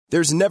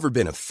There's never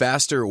been a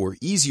faster or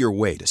easier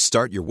way to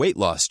start your weight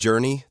loss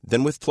journey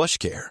than with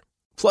PlushCare.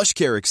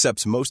 PlushCare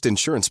accepts most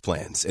insurance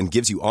plans and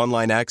gives you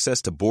online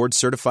access to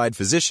board-certified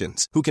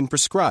physicians who can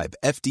prescribe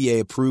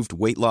FDA-approved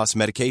weight loss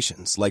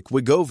medications like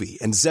Wegovy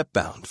and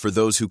Zepbound for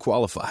those who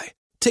qualify.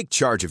 Take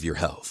charge of your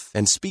health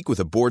and speak with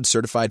a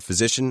board-certified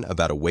physician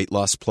about a weight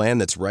loss plan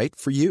that's right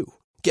for you.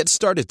 Get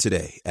started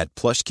today at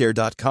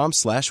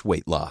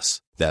plushcare.com/weight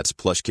loss. That's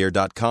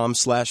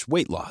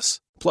plushcare.com/weight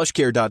loss.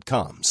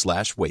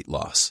 plushcare.com/weight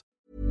loss.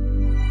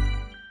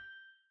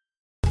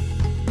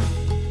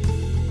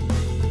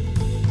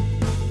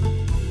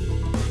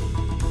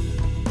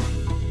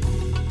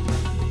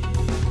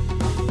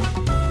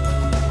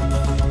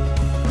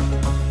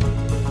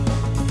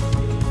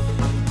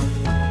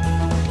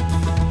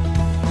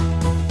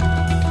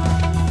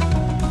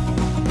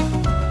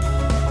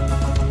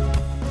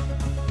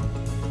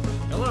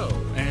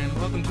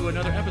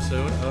 Another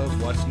episode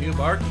of What's New,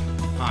 Bart.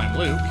 I'm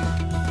Luke.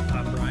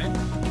 I'm Brian.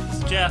 This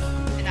is Jeff.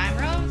 And I'm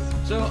Rose.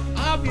 So,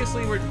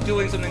 obviously, we're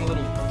doing something a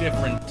little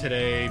different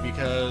today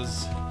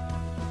because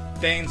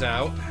Dane's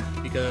out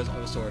because of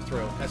a sore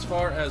throat. As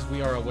far as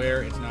we are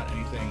aware, it's not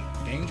anything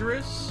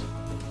dangerous,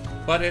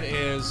 but it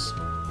is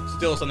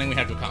still something we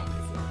have to accommodate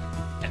for.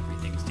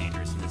 Everything's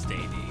dangerous in this day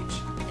and age.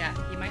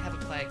 Yeah, he might have a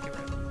plague. Get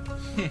rid of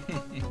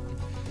him.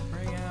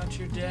 Bring out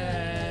your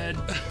dead.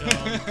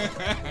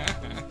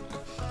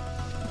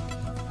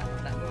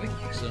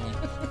 So,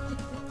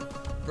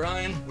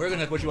 Brian, we're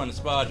going to put you on the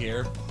spot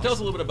here. Tell us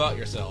a little bit about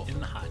yourself. In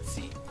the hot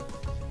seat.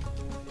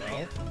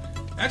 Well,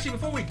 actually,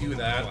 before we do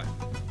that,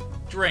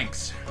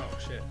 drinks. Oh,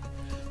 shit.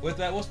 With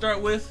that, we'll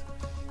start with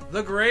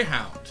the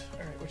Greyhound.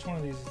 Alright, which one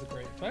of these is the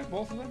grape? Do I have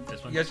both of them?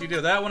 This one? Yes, you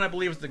do. That one, I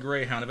believe, is the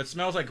Greyhound. If it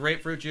smells like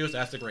grapefruit juice,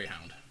 that's the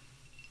Greyhound.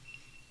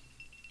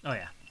 Oh,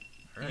 yeah.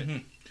 All right.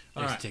 There's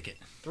All right. a ticket.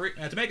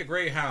 To make a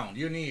Greyhound,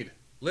 you need,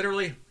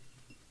 literally,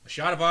 a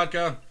shot of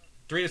vodka,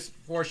 3 to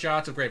 4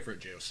 shots of grapefruit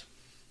juice.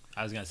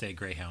 I was going to say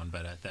Greyhound,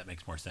 but that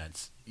makes more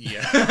sense.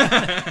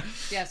 Yeah.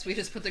 Yes, we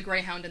just put the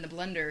Greyhound in the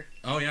blender.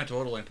 Oh, yeah,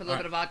 totally. Put a little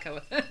bit of vodka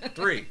with it.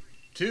 3,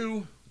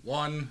 2,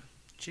 1.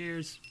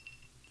 Cheers.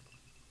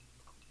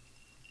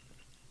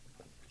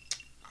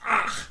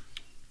 Ah.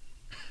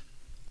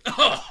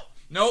 Oh,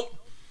 nope.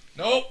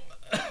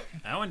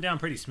 That went down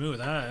pretty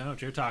smooth. I don't know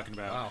what you're talking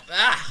about. Wow.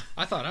 Ah.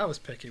 I thought I was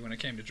picky when it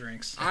came to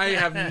drinks. I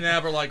have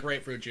never liked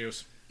grapefruit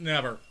juice.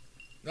 Never.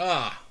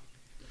 Ah.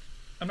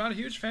 I'm not a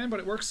huge fan, but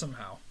it works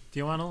somehow. Do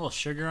you want a little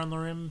sugar on the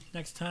rim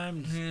next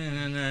time?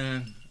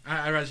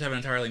 I'd rather just have an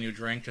entirely new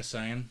drink, just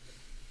saying.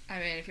 I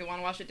mean, if you want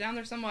to wash it down,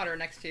 there's some water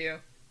next to you.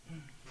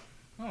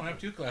 Oh, I have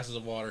 2 glasses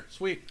of water.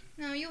 Sweet.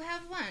 No, you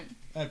have one.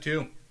 I have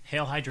 2.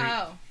 Hail Hydrate.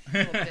 Oh,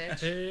 little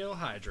bitch. Hail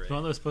Hydrate. Is one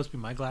of those supposed to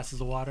be my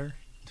glasses of water?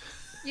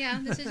 Yeah,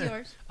 this is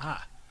yours.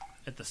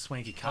 At the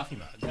swanky coffee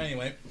mug.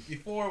 Anyway,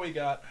 before we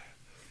got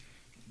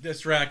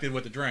distracted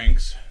with the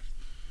drinks,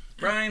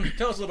 Brian,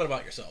 tell us a little bit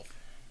about yourself.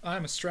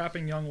 I'm a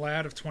strapping young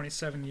lad of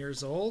 27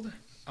 years old.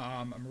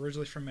 I'm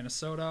originally from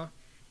Minnesota.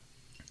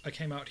 I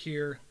came out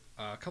here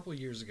a couple of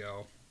years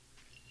ago.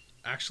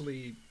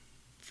 Actually,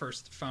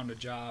 first found a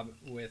job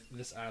with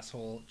this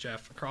asshole,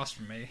 Jeff, across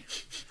from me.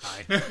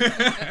 Hi.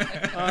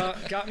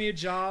 Got me a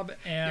job,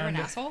 and... You're an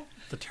asshole?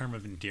 The term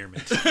of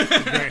endearment.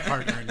 It's very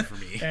hard-earned for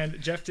me.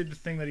 And Jeff did the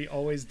thing that he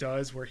always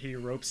does where he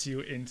ropes you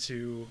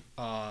into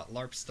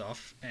LARP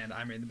stuff, and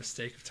I made the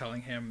mistake of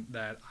telling him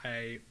that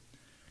I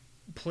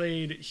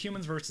played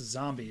Humans vs.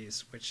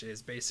 Zombies, which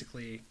is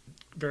basically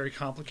a very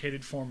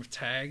complicated form of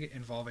tag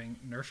involving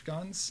Nerf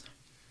guns,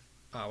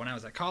 when I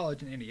was at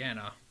college in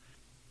Indiana.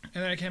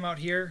 And then I came out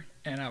here,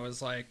 and I was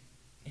like,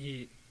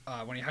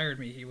 when he hired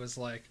me, he was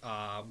like,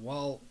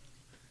 well,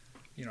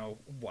 you know,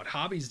 what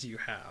hobbies do you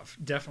have?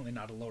 Definitely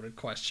not a loaded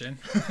question.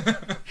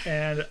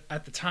 And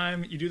at the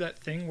time, you do that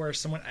thing where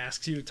someone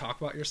asks you to talk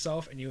about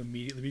yourself, and you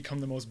immediately become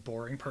the most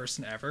boring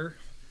person ever.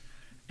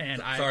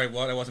 And Sorry,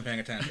 what? I wasn't paying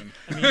attention.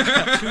 I mean,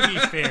 to be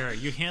fair,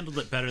 you handled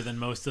it better than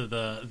most of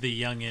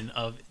the youngin'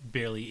 of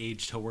barely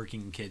aged to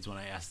working kids when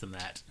I asked them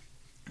that.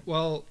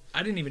 Well,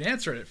 I didn't even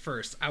answer it at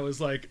first. I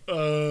was like,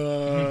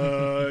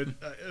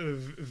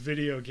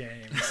 video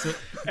games.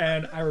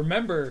 And I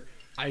remember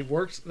I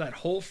worked that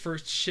whole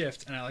first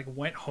shift, and I like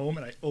went home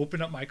and I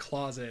opened up my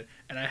closet,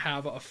 and I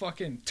have a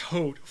fucking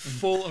tote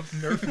full of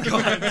Nerf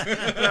guns.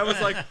 And I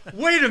was like,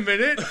 wait a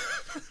minute,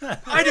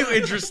 I do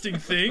interesting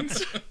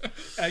things.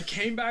 And I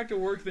came back to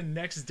work the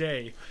next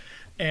day,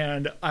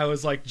 and I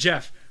was like,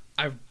 Jeff,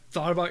 I've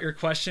thought about your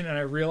question, and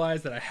I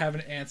realized that I have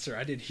an answer.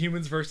 I did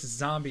Humans vs.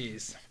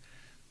 Zombies.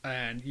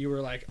 And you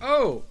were like,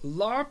 oh,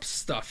 LARP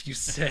stuff, you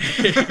say.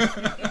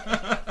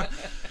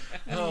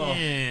 Oh,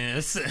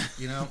 yes.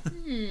 You know,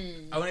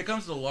 when it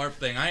comes to the LARP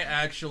thing, I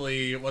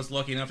actually was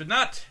lucky enough to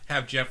not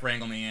have Jeff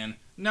wrangle me in.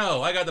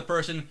 No, I got the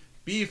person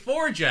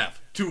before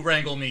Jeff to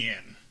wrangle me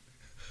in.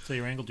 So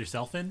you wrangled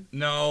yourself in?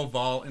 No,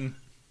 Vaulton.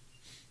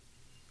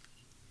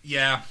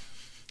 Yeah.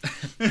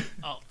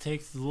 Oh, it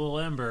takes the little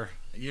ember.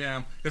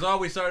 Yeah, because all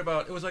we started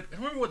about, it was like, I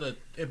remember what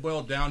it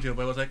boiled down to,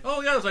 but it was like,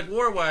 oh yeah, it was like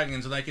war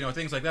wagons and like, you know,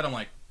 things like that. I'm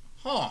like,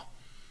 huh,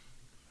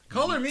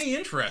 color me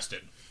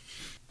interested.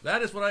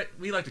 That is what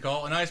we like to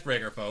call an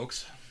icebreaker,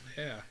 folks.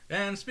 Yeah.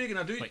 And speaking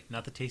of... Wait,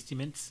 not the Tasty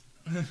Mints?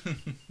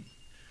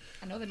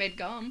 I know they made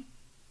gum.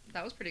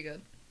 That was pretty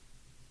good.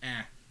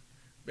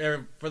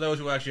 For those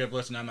who actually have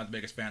listened, I'm not the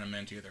biggest fan of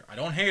mint either. I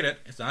don't hate it.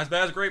 It's not as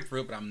bad as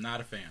grapefruit, but I'm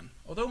not a fan.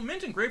 Although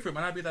mint and grapefruit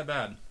might not be that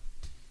bad.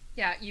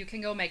 Yeah, you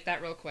can go make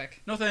that real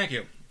quick. No, thank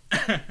you.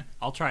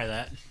 I'll try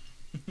that.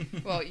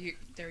 Well,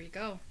 there you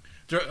go.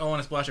 Do you want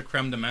to splash a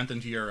creme de menthe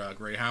into your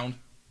Greyhound?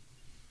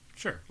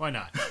 Sure, why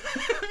not? God,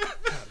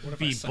 what have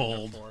Be I signed up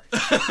bold. for?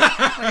 Like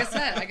I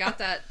said, I got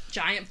that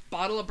giant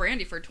bottle of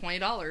brandy for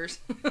 $20.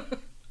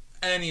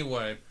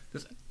 Anyway,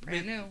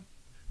 Brand new.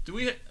 do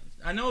we?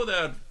 I know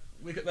that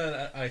we got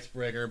that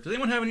icebreaker. Does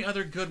anyone have any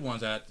other good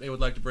ones that they would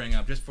like to bring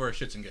up, just for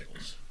shits and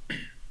giggles?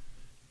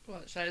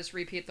 What, should I just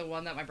repeat the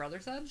one that my brother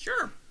said?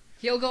 Sure.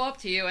 He'll go up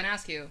to you and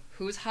ask you,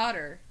 who's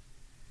hotter?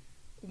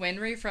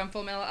 Winry from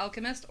Fullmetal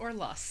Alchemist or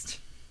Lust?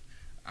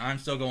 I'm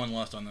still going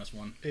Lust on this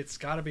one. It's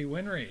got to be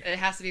Winry. It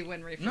has to be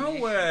Winry for No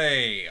me.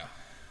 way.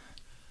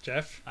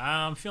 Jeff?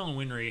 I'm feeling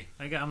Winry.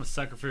 I'm a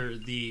sucker for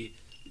the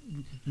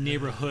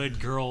neighborhood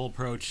girl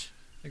approach.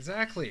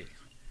 Exactly.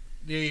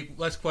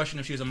 Let's question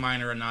if she's a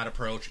minor or not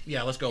approach.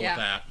 Yeah, let's go Yeah. with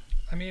that.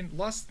 I mean,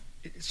 Lust,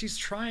 she's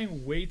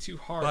trying way too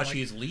hard. But Like,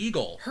 she's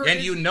legal. her And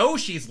is- you know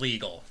she's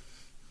legal.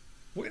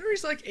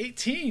 Winry's like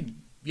 18.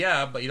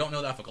 Yeah, but you don't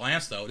know that off a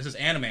glance, though. This is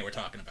anime we're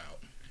talking about.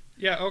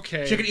 Yeah,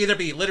 okay. She could either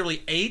be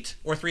literally 8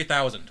 or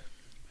 3,000.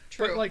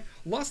 True. But, like,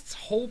 Lust's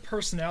whole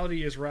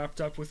personality is wrapped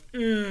up with,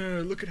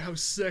 look at how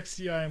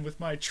sexy I am with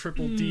my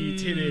triple D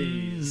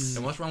titties.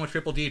 And what's wrong with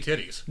triple D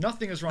titties?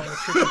 Nothing is wrong with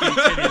triple D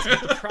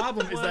titties, but the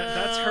problem is that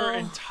that's her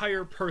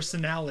entire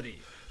personality.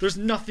 There's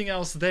nothing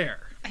else there.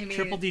 I mean,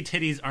 Triple D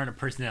titties aren't a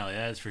personality,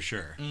 that is for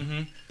sure.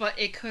 but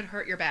it could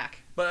hurt your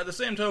back. But at the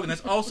same token,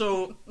 that's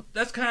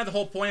kind of the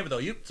whole point of it,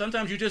 though.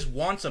 Sometimes you just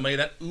want somebody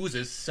that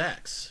oozes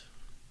sex.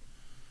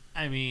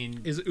 I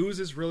mean, Is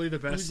oozes really the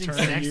best oozing term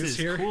to sex use is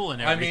here? cool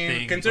and I everything.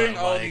 mean, considering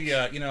but, all like,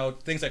 the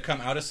things that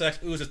come out of sex,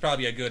 ooze is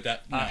probably a good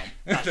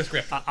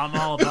description. I'm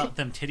all about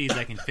them titties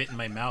that can fit in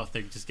my mouth.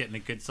 They're just getting a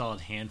good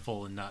solid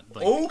handful and not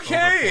like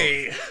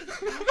Okay.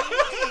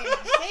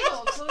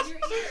 Sable, close your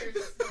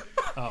ears.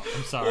 overflow. Oh,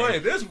 I'm sorry. Boy,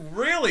 this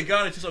really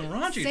got into some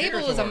raunchy Sable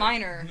is a territory.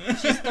 minor.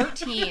 She's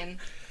 13.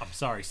 I'm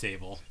sorry,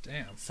 Sable.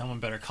 Damn. Someone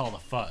better call the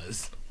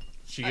fuzz.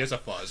 She is a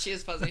fuzz. She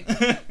is fuzzy.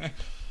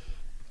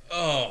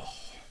 Oh.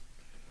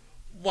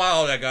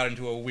 Wow, that got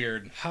into a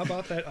weird... How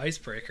about that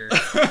icebreaker?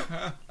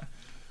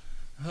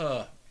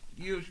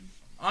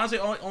 Honestly,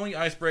 only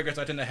icebreakers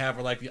I tend to have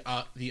are like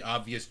the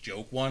obvious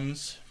joke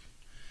ones.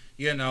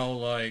 You know,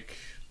 like...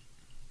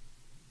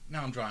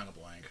 Now I'm drawing a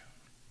blank.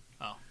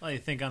 Oh, I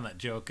think on that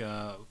joke,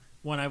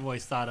 one I've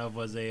always thought of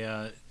was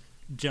a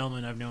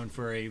gentleman I've known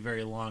for a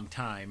very long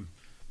time.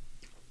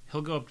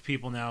 He'll go up to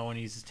people now when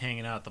he's just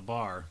hanging out at the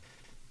bar,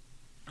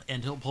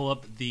 and he'll pull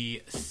up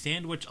the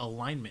sandwich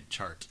alignment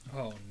chart.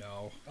 Oh,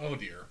 no. Oh,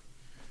 dear.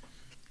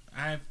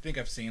 I think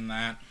I've seen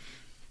that.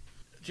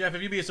 Jeff,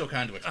 if you'd be so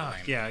kind to explain.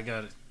 Yeah, I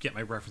gotta get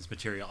my reference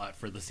material out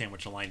for the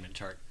sandwich alignment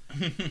chart.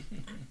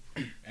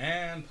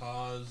 And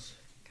pause.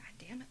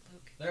 God damn it,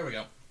 Luke. There we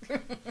go.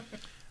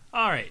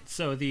 All right,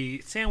 so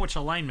the sandwich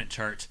alignment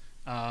chart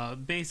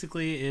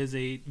basically is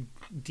a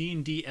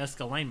D&D-esque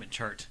alignment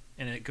chart,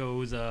 and it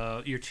goes,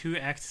 your two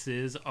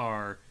axes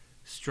are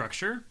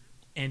structure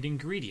and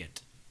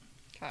ingredient.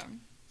 Okay.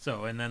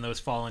 So, and then those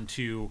fall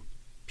into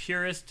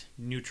purist,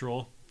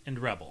 neutral, and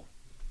rebel.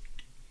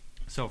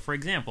 So, for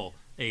example,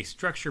 a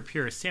structure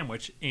purist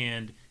sandwich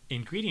and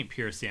ingredient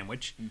purist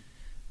sandwich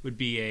would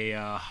be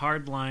a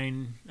hard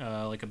line,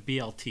 like a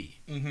BLT.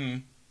 Mm-hmm.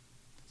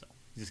 So,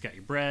 you just got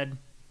your bread,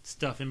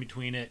 stuff in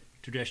between it,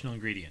 traditional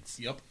ingredients.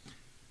 Yep.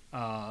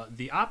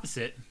 The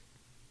opposite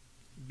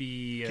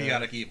be...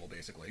 Chaotic evil,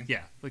 basically.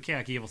 Yeah, the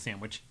chaotic evil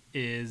sandwich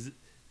is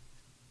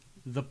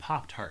the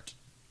Pop-Tart.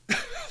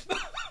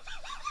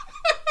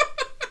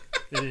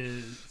 It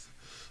is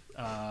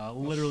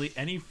literally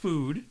any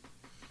food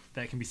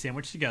that can be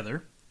sandwiched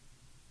together,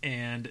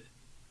 and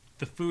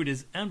the food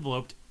is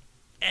enveloped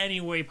any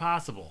way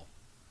possible.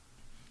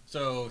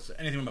 So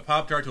anything from a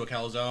Pop-Tart to a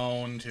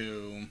calzone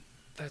to...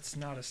 That's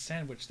not a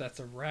sandwich, that's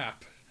a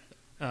wrap.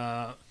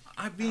 I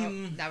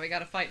mean... Now we got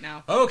to fight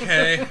now.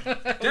 Okay.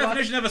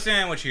 Definition of a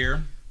sandwich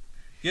here.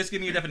 Just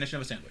give me a definition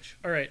of a sandwich.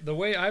 All right, the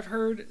way I've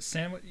heard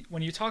sandwich,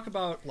 when you talk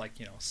about,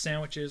 like, you know,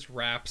 sandwiches,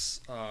 wraps,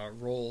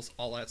 rolls,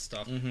 all that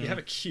stuff, you have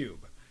a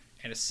cube.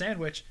 And a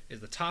sandwich is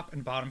the top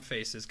and bottom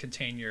faces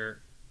contain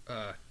your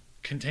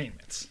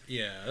containments.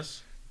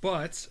 Yes.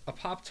 But a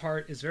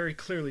Pop-Tart is very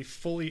clearly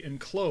fully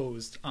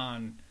enclosed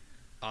on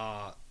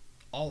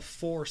all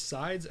four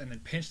sides and then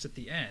pinched at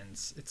the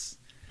ends.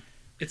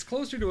 It's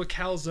closer to a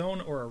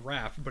calzone or a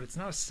wrap, but it's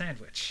not a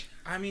sandwich.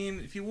 I mean,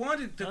 if you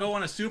wanted to go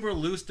on a super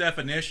loose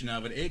definition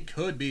of it, it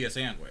could be a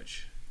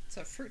sandwich. It's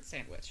a fruit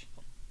sandwich.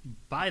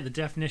 By the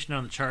definition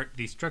on the chart,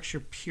 the structure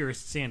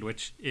purist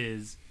sandwich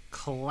is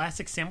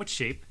classic sandwich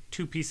shape,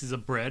 2 pieces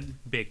of bread,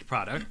 baked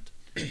product,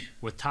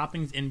 with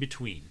toppings in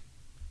between.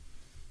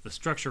 The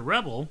structure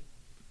rebel,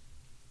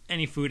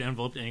 any food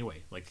enveloped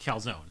anyway, like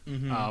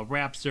calzone.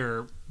 Wraps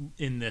are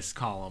in this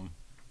column,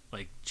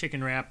 like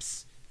chicken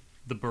wraps.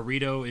 The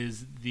burrito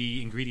is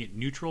the ingredient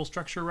neutral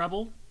structure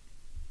rebel.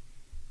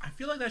 I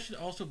feel like that should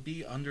also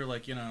be under,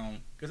 like, you know,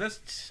 because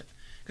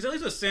at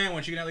least with a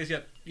sandwich you can at least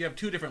you have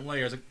two different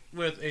layers. Like,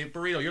 with a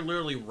burrito, you're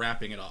literally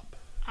wrapping it up.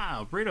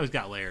 Burritos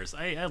got layers.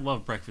 I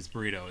love breakfast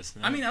burritos.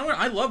 I mean,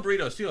 I love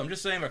burritos too. I'm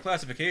just saying, by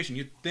classification,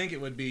 you'd think it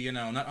would be, you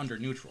know, not under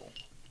neutral.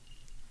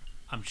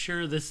 I'm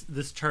sure this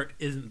chart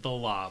isn't the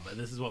law, but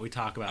this is what we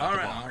talk about. All at the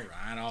right,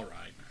 bar. all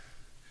right.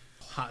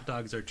 Hot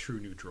dogs are true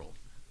neutral.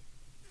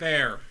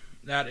 Fair.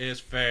 That is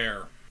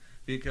fair.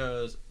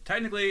 Because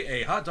technically,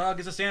 a hot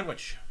dog is a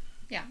sandwich.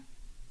 Yeah.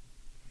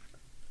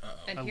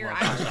 And I here love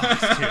I'm, hot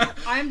dogs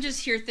too. I'm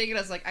just here thinking, I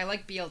was like, I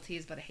like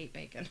BLTs, but I hate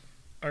bacon.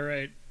 All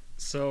right.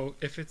 So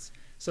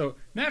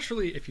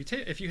naturally,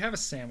 if you have a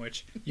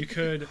sandwich, you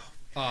could.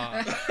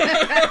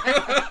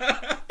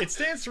 It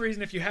stands to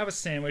reason if you have a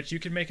sandwich, you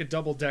can make a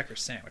double-decker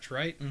sandwich,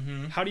 right?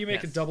 Mm-hmm. How do you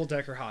make a Yes.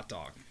 double-decker hot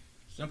dog?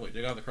 Simply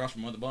dig out the crust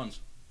from one of the buns.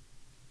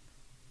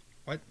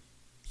 What?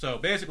 So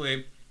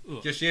basically,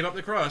 Ugh. just shave up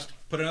the crust,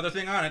 put another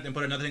thing on it, then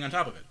put another thing on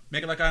top of it.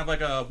 Make it like kind of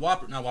like a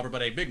Whopper, not Whopper,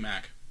 but a Big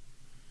Mac.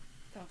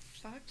 The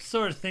fuck?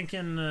 Sort of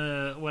thinking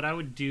what I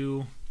would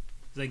do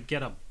is I'd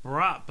get a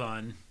brat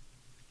bun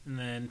and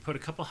then put a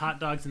couple hot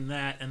dogs in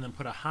that and then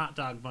put a hot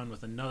dog bun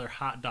with another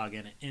hot dog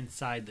in it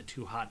inside the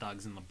two hot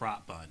dogs in the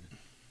brat bun.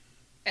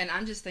 And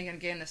I'm just thinking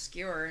getting a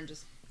skewer and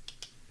just,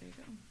 there you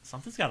go.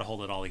 Something's got to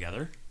hold it all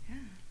together. Yeah.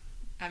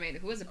 I mean,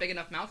 who has a big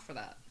enough mouth for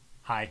that?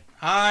 Hi.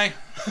 Hi.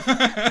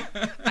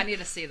 I need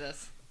to see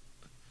this.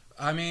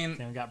 I mean,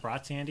 Anyone got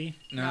brats, Andy?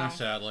 no, We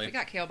sadly.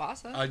 got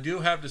kielbasa. I do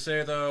have to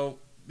say, though,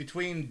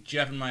 between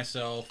Jeff and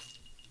myself,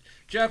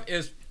 Jeff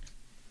is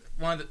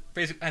one of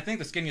the I think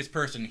the skinniest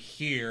person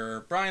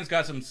here. Brian's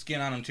got some skin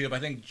on him too, but I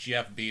think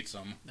Jeff beats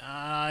him.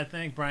 I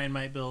think Brian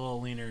might be a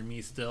little leaner than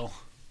me still.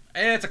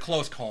 It's a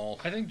close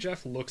call. I think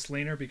Jeff looks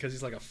leaner because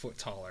he's like a foot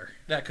taller.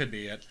 That could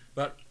be it.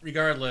 But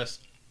regardless,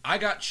 I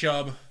got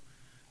chub,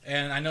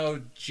 and I know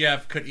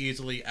Jeff could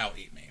easily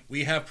out-eat me.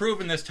 We have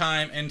proven this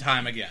time and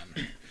time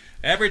again.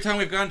 Every time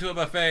we've gone to a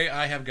buffet,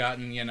 I have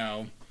gotten, you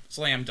know,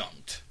 slam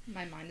dunked.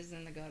 My mind is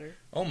in the gutter.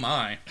 Oh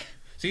my.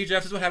 See,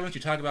 Jeff, this is what happens when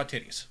you talk about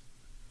titties.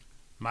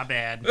 My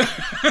bad.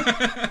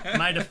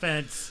 My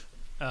defense,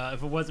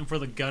 if it wasn't for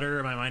the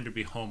gutter, my mind would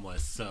be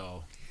homeless,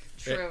 so...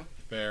 True.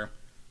 Fair.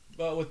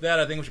 But with that,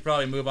 I think we should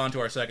probably move on to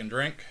our second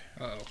drink.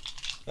 Uh-oh.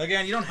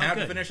 Again, you don't have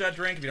to good. finish that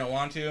drink if you don't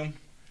want to.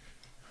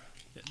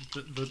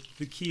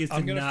 The key is to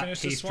I'm going to not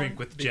finish taste this one drink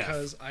with Jeff.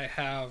 because I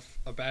have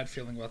a bad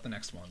feeling about the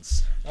next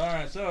ones.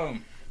 Alright, so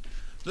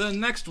the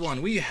next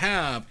one we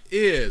have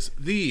is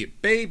the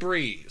Bay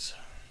Breeze.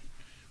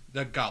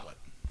 The goblet.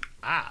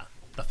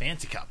 The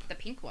fancy cup. The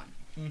pink one.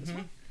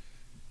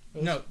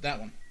 No, that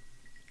one.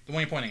 The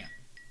one you're pointing at.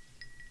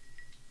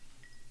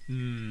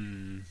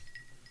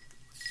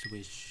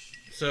 Swish.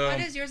 So, Why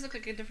does yours look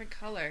like a different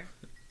color?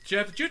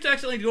 Jeff, did you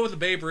accidentally go with the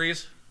Bay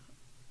Breeze?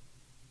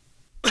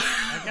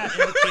 I got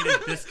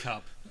indicated this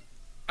cup.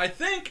 I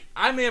think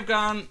I may have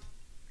gone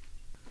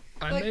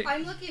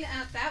I'm looking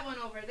at that one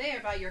over there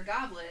by your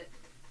goblet,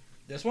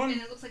 this one.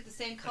 and it looks like the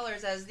same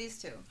colors as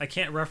these two. I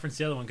can't reference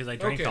the other one because I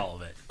drank Okay. all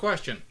of it.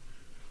 Question.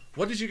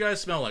 What did you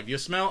guys smell like? Do you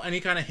smell any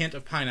kind of hint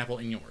of pineapple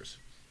in yours?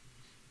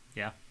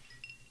 Yeah.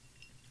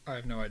 I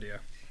have no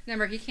idea.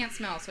 Remember, he can't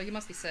smell, so he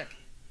must be sick.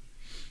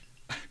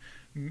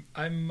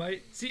 I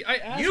might... See, I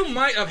asked... You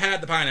might have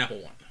had the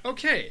pineapple one.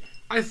 Okay.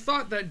 I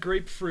thought that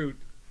grapefruit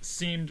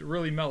seemed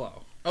really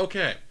mellow.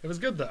 Okay. It was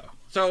good, though.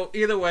 So,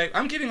 either way,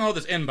 I'm keeping all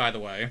this in, by the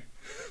way.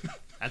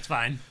 That's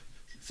fine.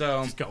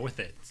 So, Just go with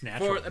it. It's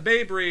natural. for the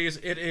Bay Breeze,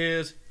 it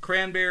is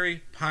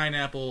cranberry,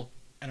 pineapple,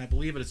 and I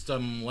believe it's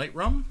some light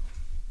rum.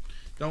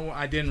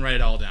 I didn't write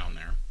it all down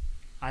there.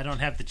 I don't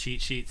have the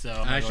cheat sheet, so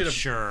I I should've-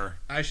 sure.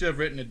 I should have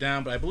written it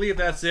down, but I believe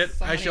that's it.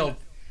 I shall.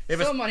 If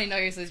it's, So many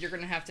noises you're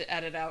going to have to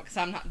edit out because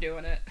I'm not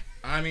doing it.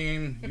 I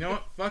mean, you know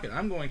what? Fuck it.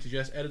 I'm going to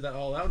just edit that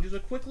all out and do a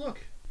quick look.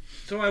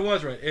 So I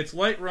was right. It's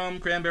light rum,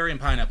 cranberry, and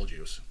pineapple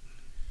juice.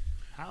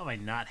 How have I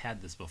not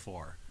had this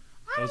before?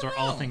 I Those don't are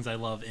all know. things I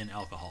love in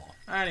alcohol.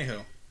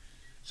 Anywho.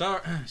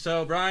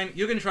 So Brian,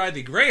 you can try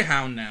the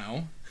Greyhound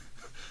now.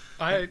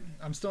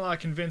 I'm still not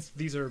convinced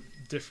these are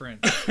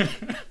different.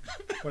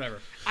 Whatever.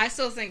 I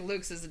still think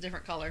Luke's is a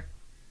different color.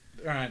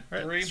 All right. All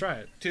right, 3, let's try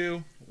it.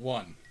 2,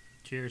 1.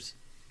 Cheers.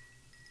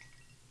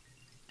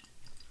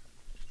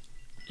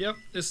 Yep,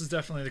 this is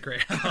definitely the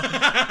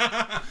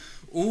Greyhound.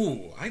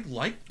 Ooh,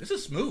 this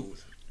is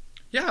smooth.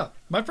 Yeah,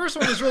 my first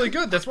one was really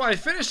good. That's why I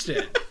finished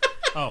it.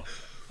 Oh, all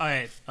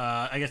right.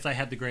 I guess I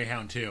had the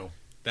Greyhound too.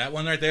 That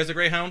one right there's the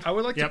Greyhound. I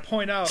would like Yep. to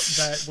point out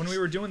that when we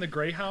were doing the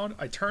Greyhound,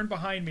 I turned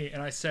behind me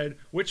and I said,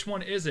 "Which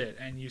one is it?"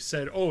 And you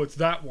said, "Oh, it's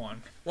that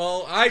one."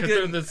 Well, I Because they're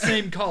didn't. the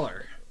same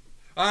color.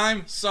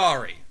 I'm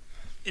sorry.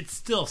 It's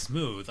still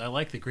smooth. I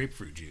like the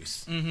grapefruit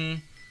juice. Mm-hmm.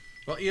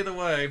 Well, either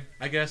way,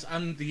 I guess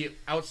I'm the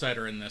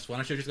outsider in this one.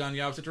 I should have just gone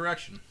the opposite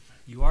direction.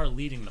 You are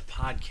leading the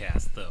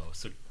podcast though,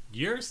 so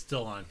you're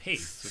still on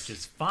pace, which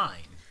is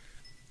fine.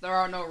 There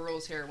are no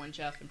rules here when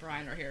Jeff and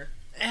Brian are here.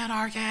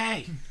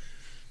 Anarchy!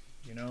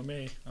 You know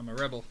me. I'm a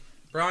rebel.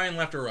 Brian,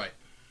 left or right?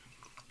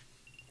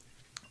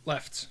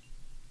 Left.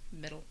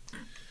 Middle.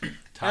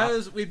 Top.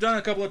 As we've done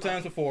a couple of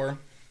times before,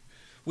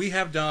 we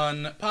have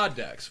done pod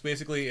decks.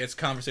 Basically, it's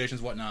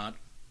conversations, whatnot,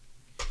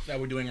 that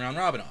we're doing round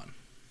robin on.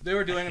 They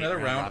were doing another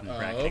round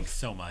bracketing of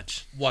so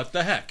much. what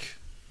the heck.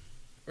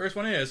 First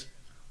one is,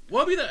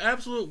 what would be the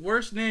absolute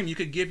worst name you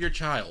could give your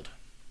child?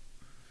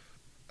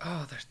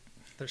 Oh,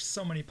 there's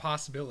so many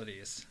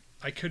possibilities.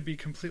 I could be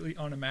completely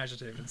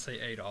unimaginative and say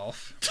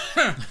Adolf.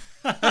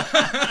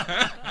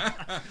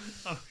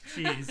 Oh,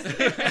 jeez.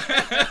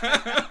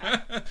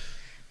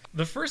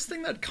 The first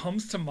thing that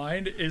comes to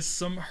mind is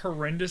some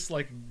horrendous,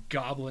 like,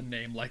 goblin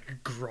name,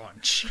 like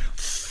Grunch.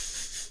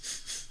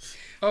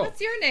 Oh,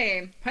 What's your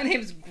name? My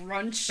name's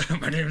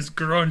Grunch. my name is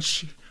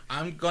Grunch.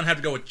 I'm going to have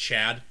to go with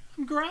Chad.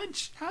 I'm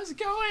Grunch. How's it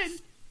going?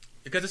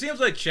 Because it seems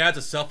like Chad's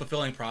a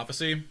self-fulfilling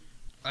prophecy.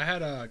 I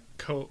had a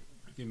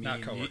You mean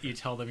Not coworker. you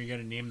tell them you're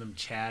gonna name them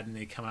Chad, and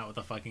they come out with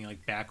a fucking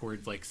like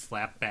backwards like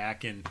slap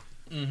back and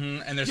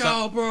And there's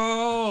yo,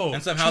 bro,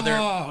 and somehow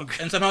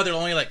Chog. they're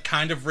only like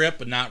kind of ripped,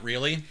 but not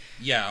really.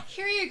 Yeah.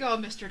 Here you go,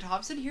 Mr.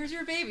 Thompson. Here's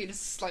your baby.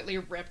 Just slightly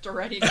ripped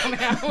already coming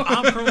out.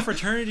 I'm from a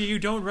fraternity you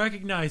don't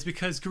recognize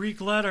because Greek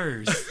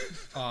letters.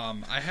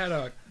 I had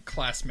a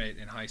classmate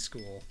in high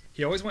school.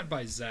 He always went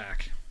by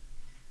Zach,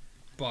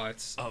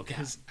 but Oh, God.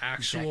 his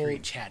actual Zachary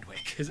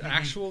Chadwick. his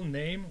actual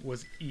name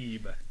was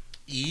Ebe.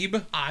 Ebe?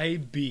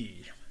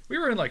 IB. We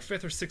were in like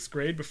 5th or 6th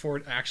grade before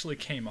it actually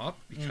came up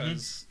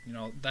because you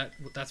know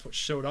that's what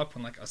showed up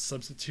when like a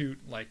substitute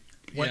like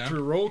went Yeah.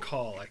 through roll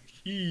call like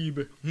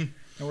Ebe, and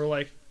we're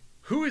like,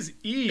 who is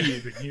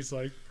Ebe? And he's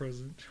like,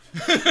 President.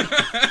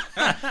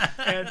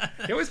 And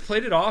he always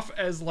played it off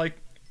as like,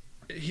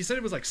 he said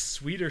it was like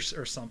Swedish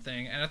or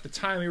something, and at the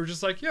time we were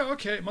just like, yeah,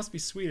 okay, it must be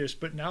Swedish.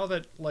 But now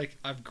that like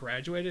I've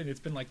graduated and it's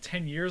been like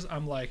 10 years,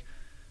 I'm like,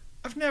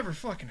 I've never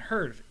fucking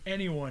heard of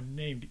anyone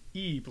named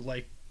Ebe.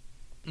 Like,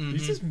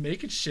 he's just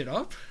making shit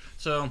up.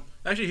 So,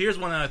 actually, here's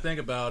one that I think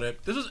about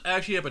it. This is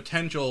actually a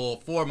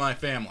potential for my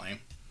family.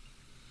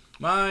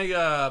 My,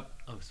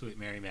 Oh, sweet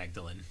Mary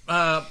Magdalene.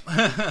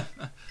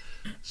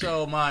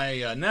 so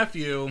my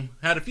nephew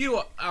had a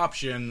few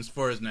options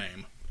for his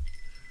name.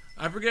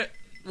 I forget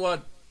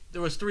what,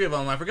 there was 3 of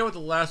them. I forget what the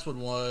last one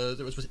was.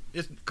 It was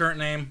his current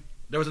name.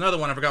 There was another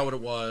one, I forgot what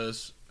it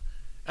was.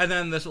 And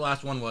then this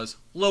last one was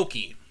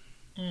Loki.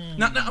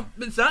 No,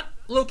 it's not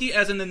Loki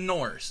as in the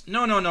Norse.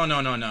 No.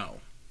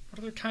 What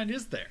other kind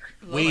is there?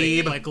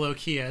 Weeb. Like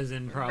Loki, as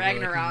in probably like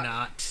Ragnarok.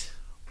 not.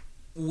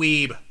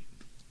 Weeb.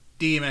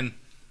 Demon.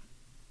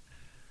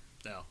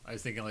 No, I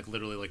was thinking like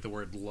literally like the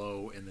word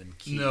low and then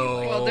key. No.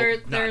 like, Well,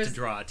 not there's to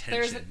draw attention.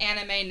 There's an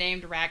anime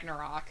named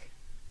Ragnarok.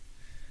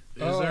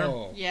 Is there?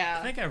 I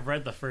Yeah, think I've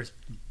read the first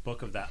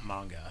book of that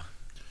manga.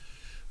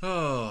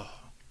 Oh.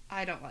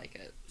 I don't like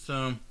it.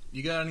 So,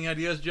 you got any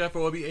ideas, Jeff,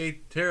 what would be a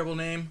terrible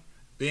name?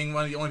 Being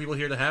one of the only people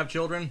here to have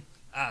children?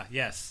 Ah,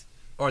 yes.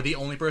 Or the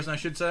only person, I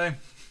should say?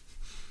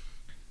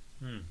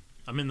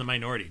 I'm in the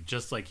minority,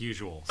 just like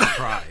usual.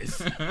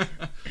 Surprise.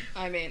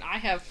 I mean, I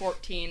have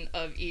 14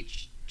 of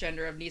each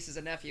gender of nieces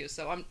and nephews,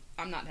 so I'm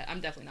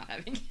definitely not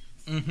having.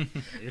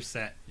 You're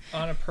set.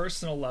 On a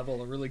personal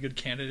level, a really good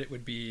candidate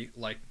would be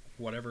like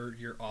whatever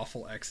your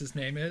awful ex's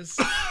name is.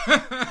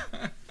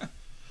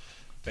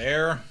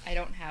 Fair. I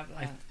don't have that.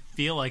 I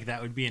feel like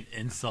that would be an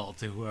insult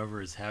to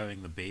whoever is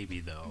having the baby,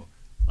 though.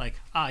 Like,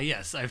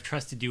 yes, I've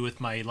trusted you with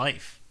my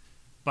life.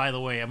 By the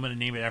way, I'm going to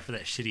name it after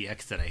that shitty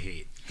ex that I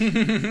hate.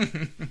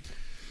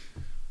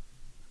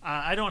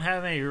 I don't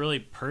have any really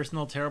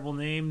personal terrible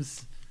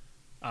names.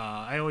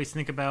 I always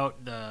think about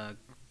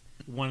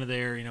one of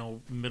their,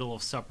 middle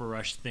of supper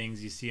rush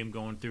things. You see them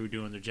going through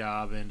doing their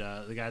job, and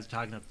the guys are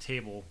talking at the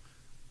table.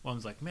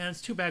 One's like, man,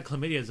 it's too bad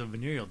chlamydia is a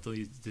venereal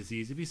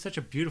disease. It'd be such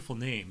a beautiful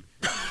name.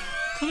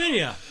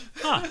 Chlamydia.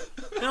 Huh.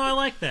 No, I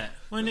like that.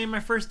 I'm going to name my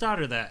first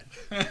daughter that.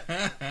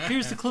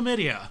 Here's the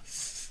chlamydia.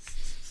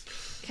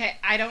 Okay,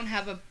 I don't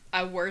have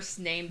a worse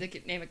name to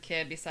name a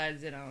kid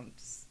besides,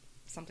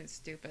 something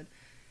stupid,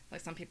 like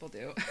some people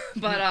do.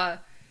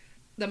 But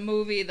the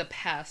movie The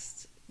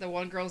Pest, the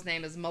one girl's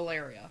name is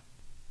Malaria.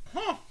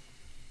 Huh.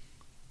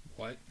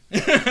 What?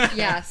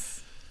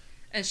 Yes.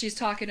 And she's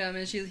talking to him,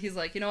 and he's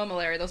like, you know what,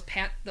 Malaria, those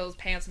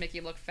pants make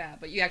you look fat,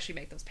 but you actually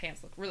make those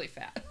pants look really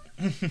fat.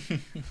 I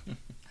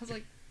was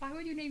like, why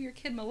would you name your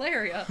kid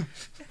Malaria?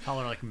 Call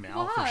her like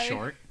Mal Why? for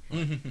short.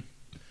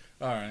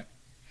 Alright.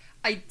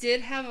 I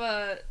did have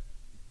a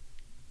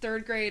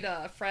 3rd grade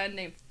friend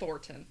named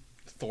Thornton.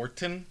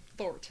 Thornton?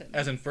 Thornton.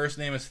 As in first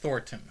name is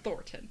Thornton.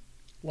 Thornton.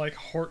 Like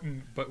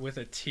Horton, but with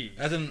a T.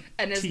 As in,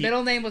 And his T.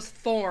 middle name was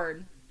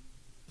Thorn.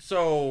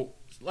 so,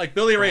 like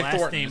Billy Ray Last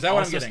Thornton. name Is that what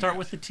I'm also getting start at?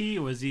 with the T?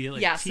 Was he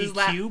like Yes, T his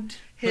cubed?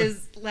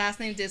 His last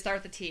name did start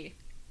with the T.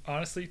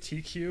 Honestly,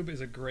 T Cube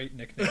is a great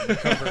nickname to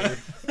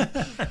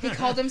cover. He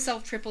called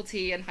himself Triple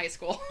T in high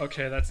school.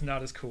 Okay, that's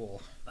not as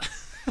cool.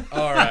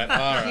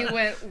 Alright. He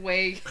went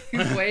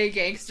way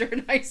gangster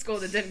in high school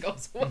that didn't go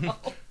so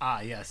well.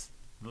 Ah, yes.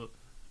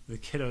 The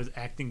kiddo's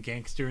acting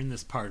gangster in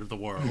this part of the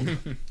world.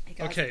 Hey,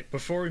 guys. Okay,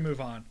 before we move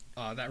on,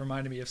 that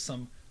reminded me of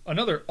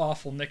another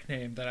awful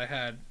nickname that I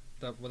had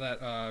that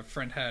a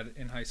friend had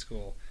in high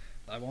school.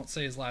 I won't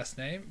say his last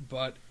name,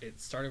 but it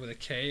started with a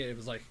K. It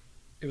was like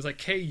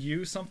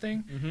KU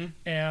something,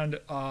 and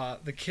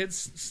the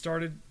kids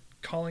started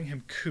calling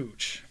him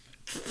Cooch.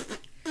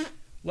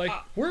 Like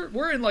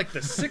we're in like the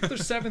 6th or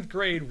 7th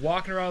grade,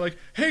 walking around like,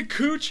 "Hey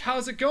Cooch,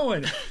 how's it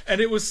going?" And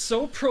it was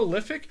so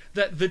prolific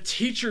that the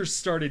teachers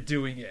started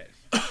doing it.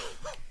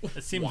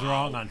 It seems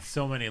wrong on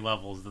so many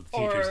levels that the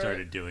teacher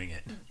started doing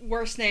it.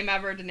 Worst name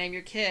ever to name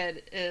your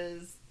kid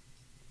is,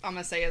 I'm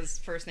gonna say his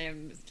first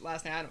name, his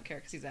last name. I don't care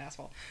because he's an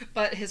asshole.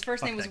 But his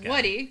first name was that guy.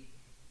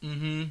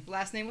 Woody.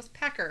 Last name was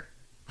Pecker.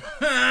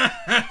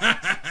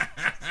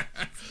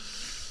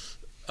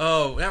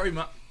 Oh,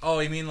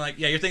 you mean like,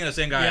 yeah, you're thinking of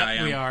the same guy I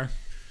am. We are.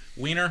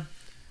 Wiener?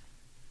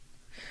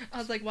 I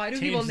was like, why do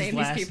Changed people his name these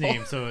last people?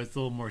 name, so it's a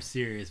little more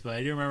serious. But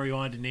I do remember he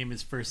wanted to name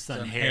his first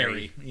son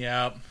Harry.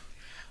 Yep.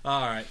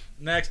 All right.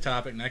 Next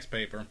topic, next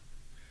paper.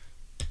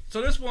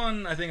 So this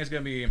one, I think, is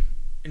going to be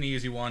an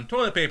easy one.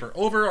 Toilet paper,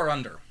 over or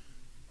under?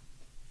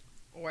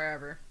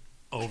 Wherever.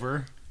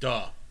 Over.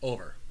 Duh.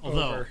 Over.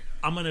 Although, Over.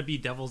 I'm going to be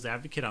devil's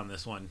advocate on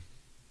this one.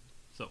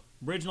 So,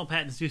 original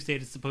patents do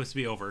state it's supposed to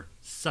be over.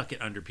 Suck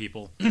it, under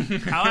people.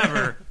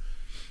 However,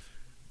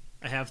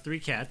 I have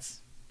 3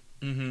 cats,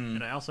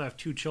 and I also have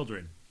 2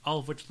 children, all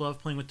of which love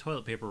playing with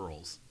toilet paper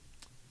rolls.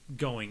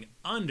 Going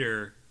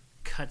under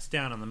cuts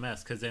down on the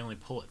mess because they only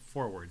pull it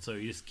forward, so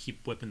you just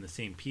keep whipping the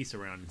same piece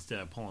around instead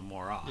of pulling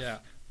more off. Yeah,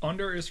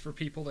 under is for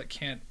people that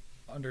can't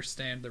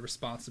understand the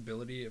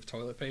responsibility of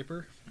toilet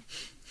paper.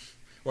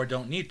 Or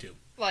don't need to.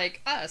 Like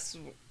us,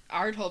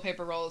 our toilet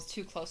paper roll is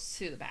too close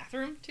to the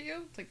bathroom to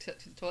you, like to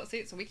the toilet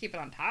seat, so we keep it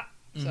on top.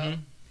 So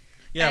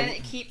Yeah. and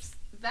it keeps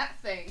that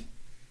thing,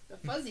 the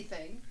fuzzy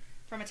thing,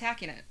 from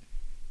attacking it.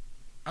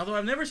 Although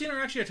I've never seen her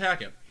actually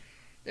attack it.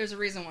 There's a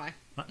reason why.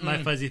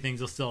 My fuzzy things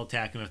will still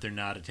attack them if they're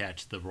not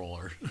attached to the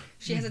roller.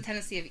 She has a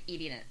tendency of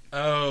eating it.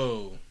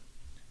 Oh.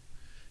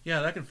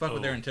 Yeah, that can fuck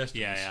with their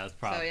intestines. Yeah, that's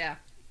probably. So yeah,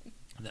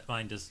 That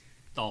mine just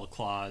all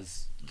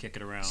claws, kick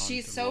it around.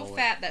 she's to so roll it.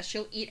 fat that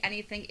she'll eat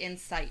anything in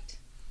sight.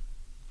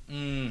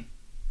 All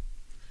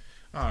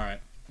right.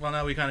 Well,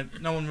 now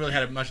no one really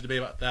had much debate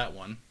about that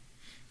one.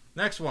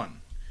 Next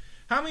one.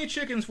 How many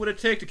chickens would it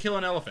take to kill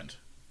an elephant?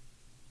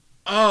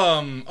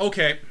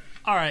 Okay.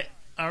 All right,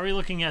 are we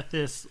looking at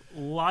this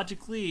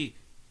logically,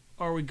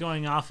 or are we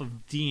going off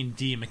of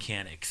D&D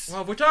mechanics?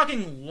 Well, if we're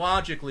talking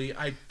logically,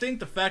 I think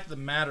the fact of the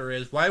matter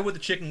is, why would the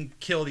chicken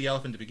kill the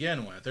elephant to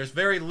begin with? There's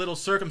very little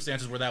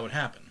circumstances where that would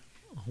happen.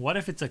 What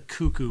if it's a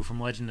cuckoo from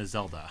Legend of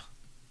Zelda?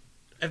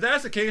 If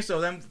that's the case,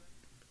 though, then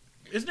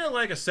isn't there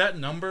like a set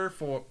number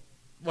for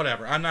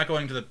whatever? I'm not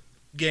going to the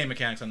game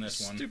mechanics on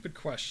this one. Stupid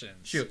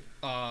questions. Shoot.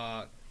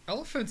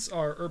 Elephants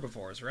are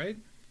herbivores, right?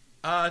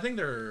 I think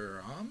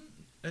they're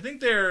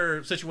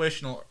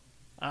situational.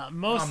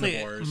 Mostly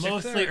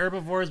Omnivores.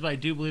 herbivores, but I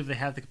do believe they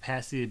have the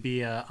capacity to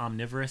be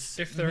omnivorous.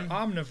 If they're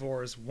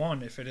omnivores,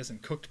 one, if it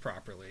isn't cooked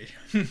properly.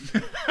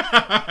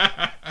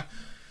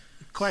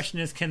 Question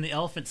is, can the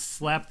elephant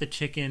slap the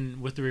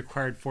chicken with the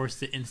required force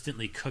to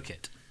instantly cook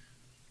it?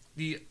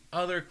 The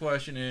other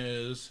question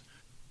is,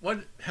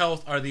 what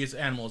health are these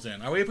animals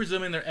in? Are we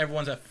presuming that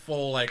everyone's at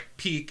full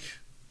peak?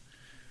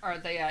 Are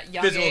they at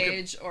young Physical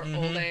age or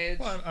old age?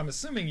 Well, I'm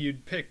assuming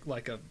you'd pick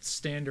like a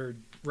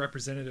standard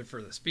representative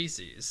for the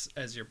species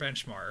as your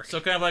benchmark.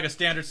 So kind of like a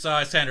standard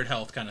size, standard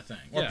health kind of thing,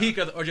 or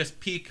Yeah. or just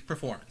peak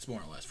performance,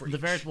 more or less. For The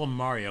each. veritable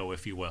Mario,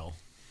 if you will.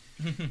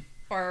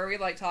 Or are we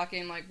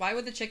talking why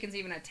would the chickens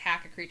even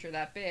attack a creature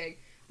that big?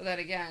 But then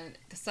again,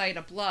 the sight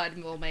of blood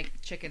will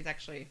make chickens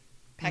actually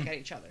peck at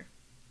each other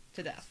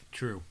to death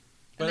True.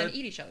 and then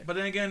eat each other. But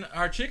then again,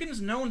 are chickens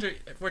known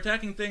for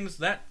attacking things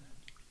that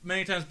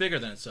many times bigger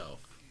than itself?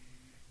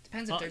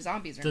 Depends if they're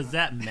zombies or Does not.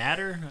 that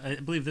matter? I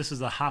believe this is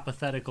a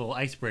hypothetical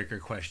icebreaker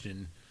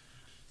question.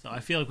 So I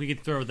feel like we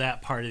could throw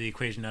that part of the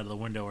equation out of the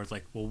window where it's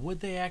like, well, would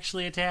they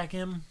actually attack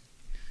him?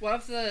 What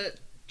if the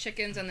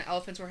chickens and the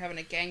elephants were having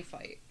a gang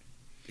fight?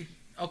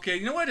 Okay,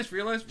 you know what I just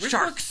realized?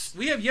 Sharks!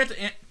 We have yet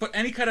to put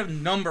any kind of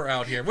number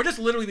out here. We're just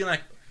literally being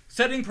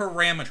setting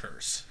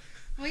parameters.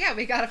 Well, yeah,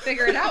 we got to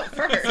figure it out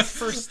first.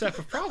 First step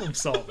of problem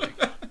solving.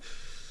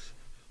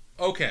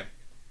 Okay,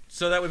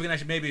 so that way we can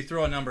actually maybe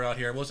throw a number out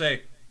here. We'll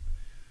say,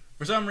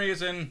 for some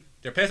reason,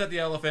 they're pissed at the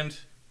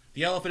elephant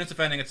is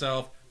defending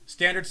itself,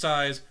 standard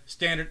size,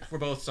 standard for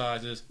both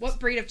sizes. What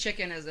breed of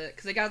chicken is it?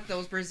 Because they got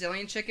those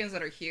Brazilian chickens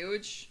that are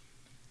huge.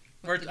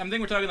 Or, I think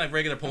we're talking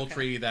regular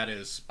poultry that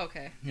is,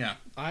 Okay. yeah.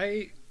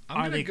 I'm Are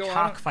gonna they go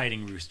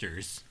cockfighting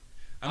roosters?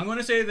 I'm going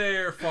to say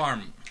they're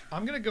farm.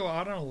 I'm gonna go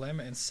out on a limb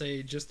and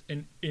say just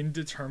an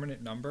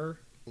indeterminate number.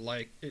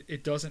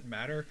 It doesn't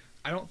matter.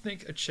 I don't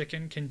think a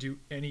chicken can do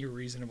any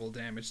reasonable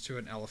damage to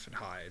an elephant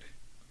hide.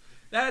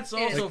 That's It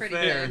is also pretty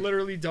fair. It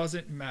literally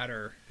doesn't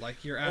matter.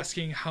 You're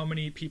asking how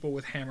many people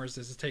with hammers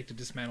does it take to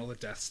dismantle the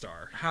Death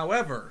Star?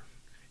 However,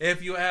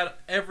 if you add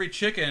every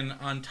chicken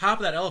on top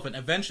of that elephant,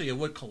 eventually it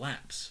would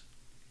collapse.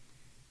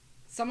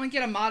 Someone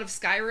get a mod of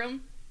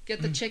Skyrim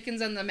Get the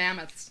chickens and the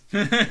mammoths.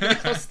 The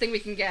closest thing we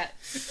can get.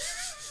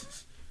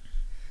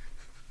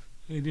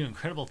 We do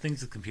incredible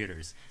things with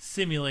computers.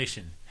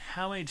 Simulation.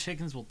 How many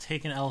chickens will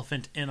take an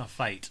elephant in a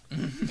fight?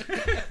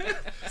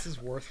 This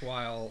is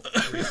worthwhile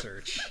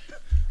research.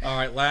 All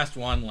right, last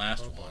one.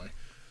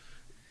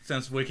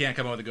 Since we can't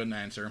come up with a good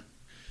answer.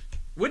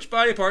 Which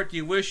body part do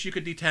you wish you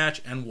could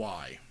detach and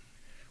why?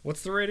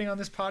 What's the rating on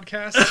this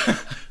podcast?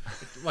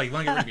 Like, you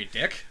want to get rid of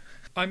your dick?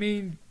 I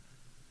mean,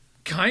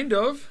 kind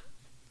of.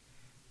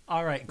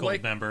 All right, gold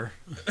Like- member.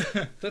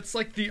 That's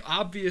like the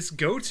obvious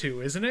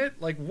go-to, isn't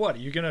it? Like, what? Are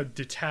you gonna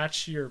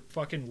detach your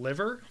fucking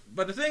liver?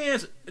 But the thing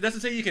is, it doesn't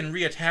say you can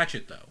reattach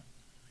it, though.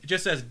 It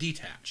just says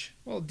detach.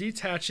 Well,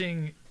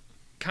 detaching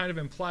kind of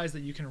implies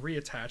that you can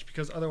reattach,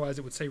 because otherwise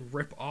it would say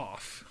rip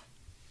off.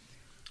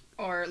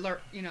 Or,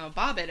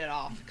 bob it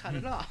off. Cut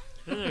it off.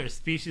 Isn't there a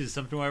species of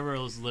something where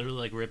it'll literally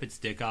like rip its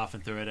dick off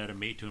and throw it at a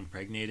mate to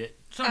impregnate it?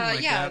 Something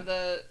like yeah,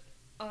 that.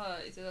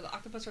 is it the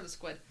octopus or the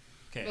squid?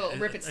 Okay, Will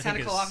rip its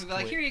tentacle off and be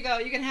like, here you go,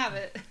 you can have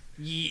it.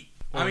 Yeet.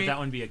 Or I would mean- that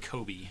one be a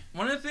Kobe?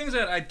 One of the things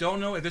that I don't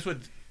know if this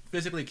would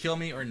physically kill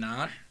me or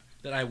not,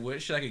 that I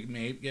wish I could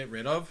maybe get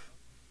rid of,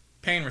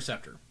 pain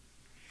receptor.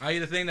 I.e.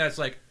 the thing that's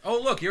like, oh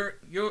look, you're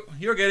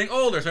getting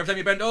older, so every time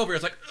you bend over,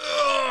 it's like,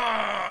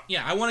 ugh!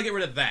 Yeah, I want to get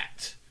rid of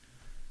that.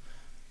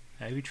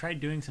 Have you tried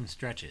doing some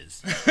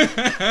stretches? You're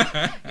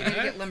gonna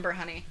get limber,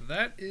 honey.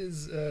 That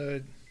is,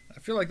 I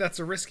feel like that's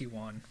a risky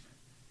one.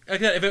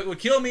 Like that, if it would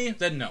kill me,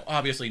 then no,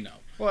 obviously no.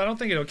 Well, I don't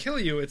think it'll kill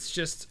you. It's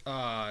just,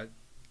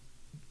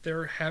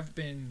 there have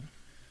been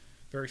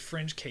very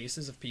fringe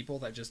cases of people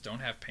that just don't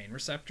have pain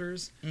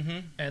receptors,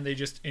 and they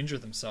just injure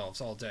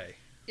themselves all day.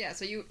 Yeah,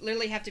 so you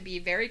literally have to be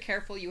very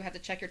careful. You have to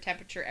check your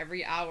temperature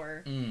every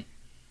hour.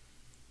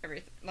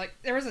 Like,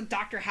 there was a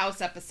Dr.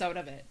 House episode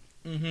of it.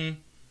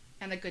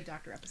 And a Good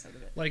Doctor episode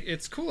of it. Like,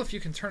 it's cool if you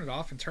can turn it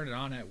off and turn it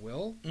on at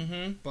will,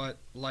 but,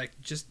 like,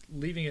 just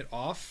leaving it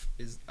off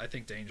is, I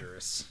think,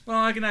 dangerous.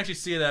 Well, I can actually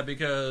see that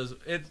because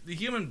the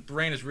human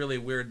brain is really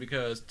weird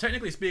because,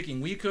 technically speaking,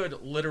 we could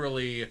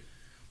literally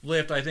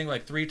lift, I think,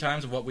 like 3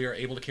 times of what we are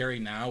able to carry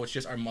now. It's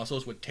just our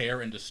muscles would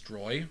tear and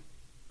destroy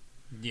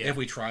if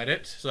we tried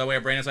it. So that way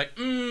our brain is like,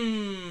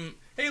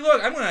 hey,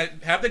 look, I'm going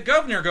to have the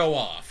governor go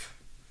off.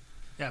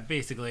 Yeah,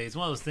 basically, it's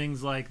one of those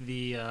things like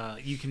the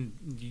you can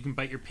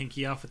bite your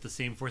pinky off with the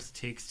same force it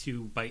takes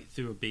to bite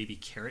through a baby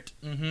carrot.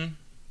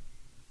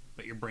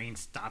 But your brain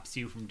stops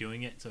you from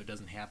doing it, so it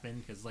doesn't happen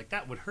because like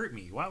that would hurt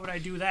me. Why would I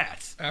do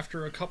that?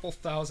 After a couple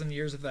thousand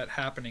years of that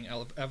happening,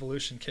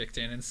 evolution kicked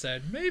in and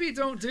said, maybe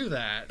don't do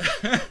that.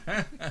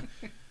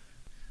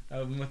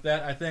 With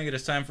that, I think it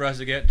is time for us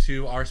to get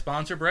to our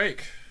sponsor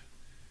break.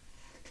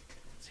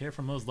 Let's hear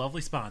from those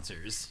lovely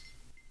sponsors.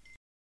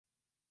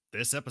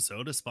 This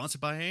episode is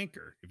sponsored by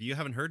Anchor. If you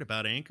haven't heard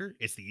about Anchor,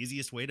 it's the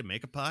easiest way to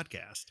make a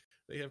podcast.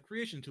 They have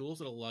creation tools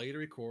that allow you to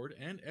record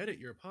and edit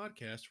your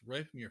podcast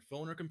right from your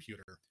phone or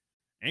computer.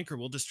 Anchor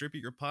will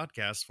distribute your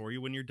podcast for you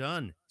when you're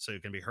done, so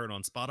it can be heard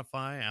on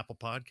Spotify, Apple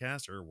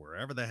Podcasts, or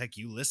wherever the heck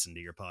you listen to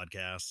your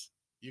podcasts.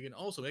 You can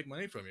also make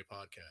money from your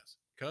podcast.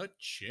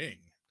 Ka-ching!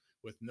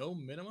 With no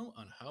minimum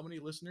on how many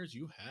listeners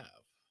you have.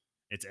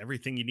 It's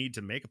everything you need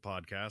to make a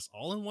podcast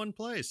all in one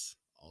place.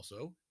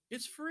 Also,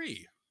 it's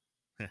free.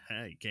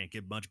 You can't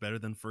get much better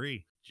than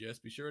free.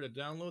 Just be sure to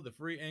download the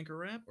free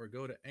Anchor app or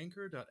go to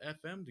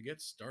anchor.fm to get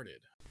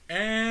started.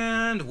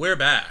 And we're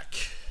back.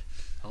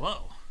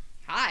 Hello.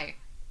 Hi.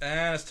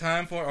 And it's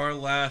time for our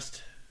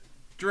last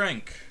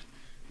drink.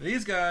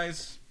 These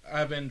guys,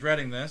 I've been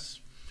dreading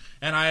this,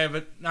 and I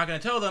am not going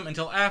to tell them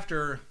until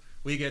after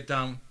we get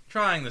done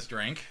trying this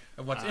drink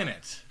of what's in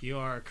it. You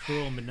are a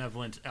cruel,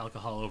 benevolent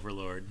alcohol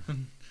overlord.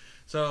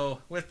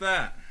 So, with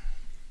that,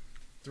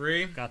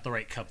 3. Got the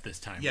right cup this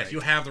time. Yes, right? you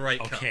have the right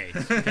cup. Okay.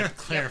 Got to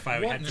clarify.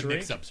 We What had some drink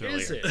mix-ups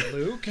is earlier. it,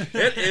 Luke?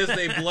 It is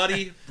a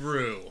Bloody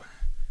Brew.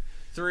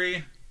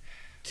 3,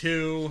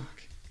 2,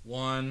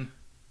 1.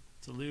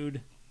 Salute.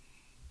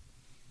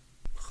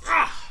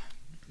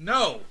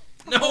 No.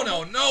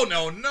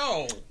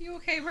 No. You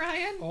okay,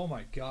 Brian? Oh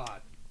my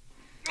god.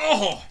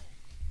 Oh.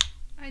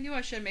 I knew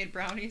I should have made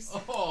brownies.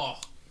 Oh.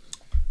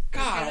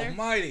 God Together.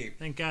 almighty.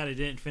 Thank God I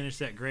didn't finish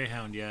that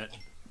Greyhound yet.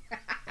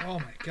 Oh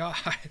my god.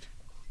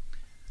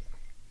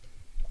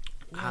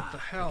 What the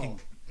hell?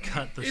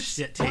 Cut the It's,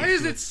 shit why taste.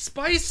 is with- it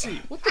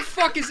spicy? What the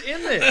fuck is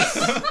in this?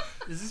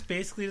 Is this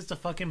basically just a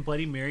fucking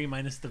Bloody Mary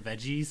minus the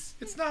veggies?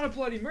 It's not a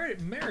Bloody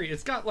Mary.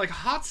 It's got like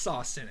hot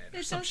sauce in it or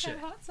It some does shit. have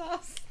hot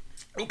sauce.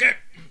 Okay.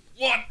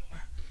 1.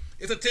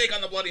 It's a take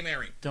on the Bloody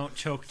Mary. Don't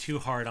choke too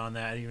hard on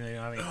that, even though you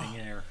don't have anything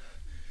in there.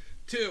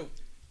 2.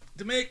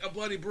 To make a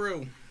Bloody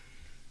Brew,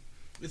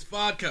 it's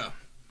vodka,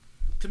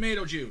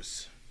 tomato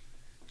juice,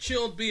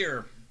 chilled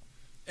beer,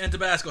 and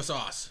Tabasco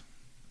sauce.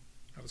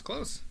 That was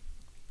close.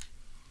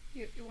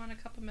 You want a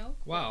cup of milk?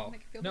 Wow.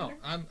 Make it feel No, better?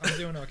 I'm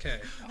doing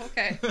okay.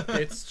 Okay.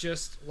 It's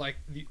just like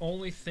the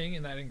only thing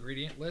in that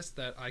ingredient list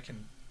that I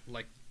can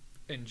like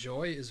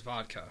enjoy is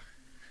vodka.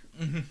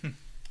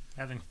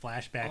 Having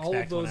flashbacks All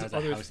back of to when those I was a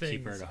other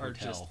housekeeper things at a are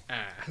just hotel.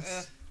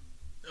 ass.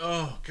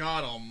 Oh,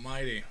 God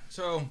almighty.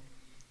 So,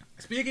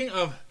 speaking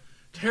of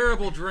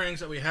terrible drinks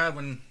that we had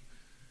when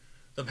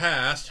the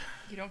past.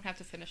 You don't have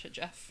to finish it,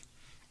 Jeff.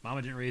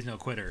 Mama didn't raise no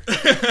quitter.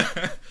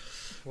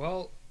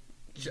 Well,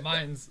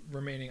 mine's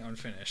remaining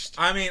unfinished.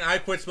 I mean, I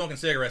quit smoking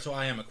cigarettes, so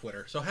I am a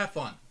quitter. So have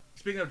fun.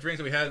 Speaking of drinks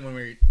that we had when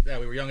we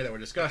were younger that were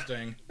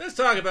disgusting, let's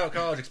talk about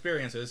college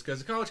experiences, because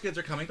the college kids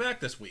are coming back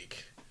this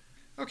week.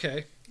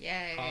 Okay.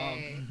 Yay.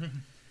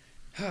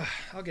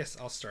 I guess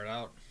I'll start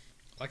out.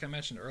 Like I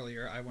mentioned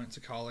earlier, I went to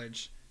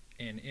college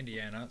in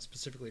Indiana,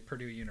 specifically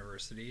Purdue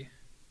University.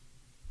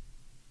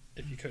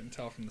 If you couldn't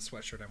tell from the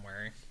sweatshirt I'm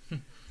wearing.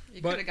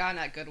 You But could have gotten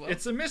that Goodwill.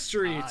 It's a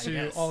mystery to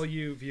yes. all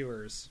you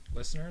viewers,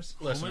 listeners.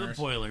 Home of the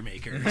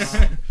Boilermakers.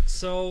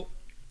 So,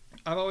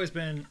 I've always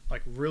been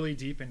like really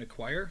deep into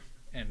choir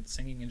and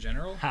singing in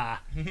general.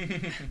 Ha.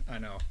 I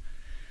know.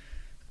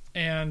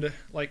 And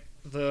like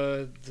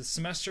the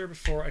semester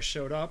before I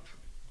showed up,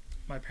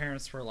 my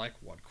parents were like,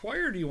 "What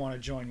choir do you want to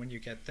join when you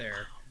get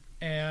there?"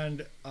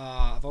 And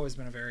I've always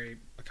been a very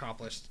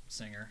accomplished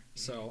singer,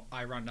 so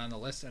I run down the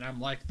list, and I'm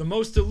like, the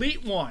most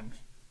elite one,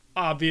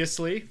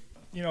 obviously.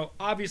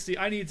 Obviously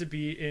I need to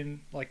be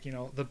in like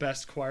the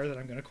best choir that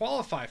I'm going to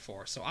qualify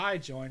for. So I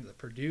joined the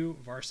Purdue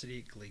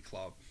Varsity Glee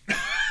Club.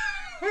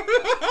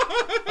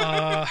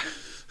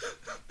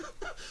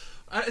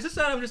 Is this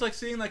that I'm just like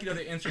seeing like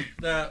the intro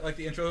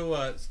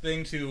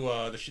thing to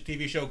the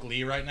TV show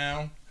Glee right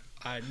now?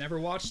 I never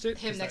watched it.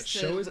 Him 'cause next that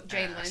show is to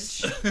Jane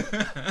ass.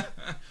 Lynch.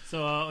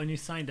 So when you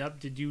signed up,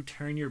 did you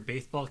turn your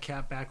baseball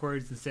cap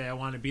backwards and say, I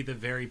want to be the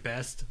very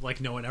best, like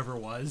no one ever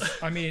was?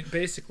 I mean,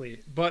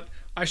 basically. But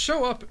I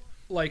show up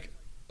like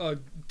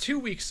 2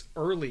 weeks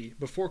early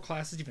before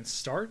classes even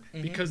start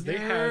because they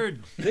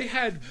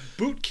had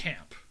boot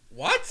camp.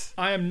 What?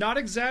 I am not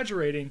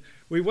exaggerating.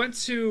 We went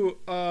to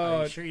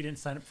Are you sure you didn't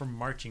sign up for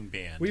marching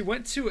band? we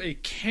went to a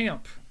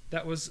camp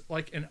that was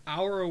like an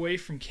hour away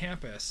from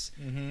campus,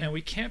 and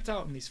we camped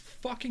out in these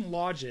fucking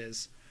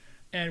lodges,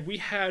 and we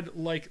had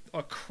like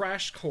a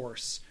crash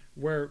course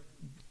where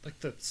like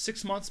the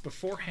 6 months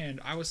beforehand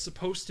I was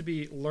supposed to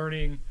be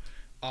learning.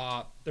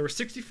 There were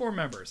 64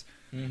 members.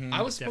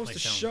 I was supposed Definitely to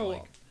sounds show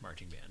like up.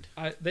 marching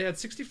band. They had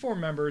 64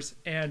 members,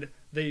 and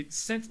they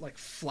sent like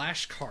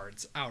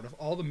flashcards out of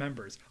all the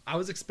members. I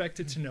was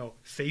expected to know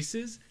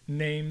faces,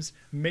 names,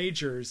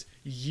 majors,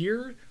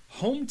 year,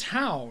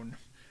 hometown,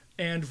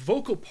 and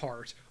vocal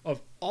part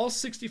of all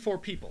 64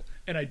 people.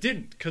 And I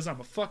didn't, because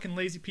I'm a fucking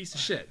lazy piece of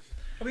shit.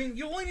 I mean,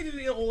 you only need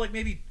to know like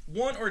maybe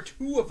 1 or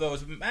 2 of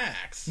those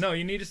max. No,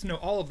 you needed to know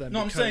all of them. No,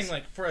 I'm because saying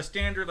like for a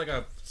standard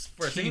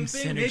for a Team singing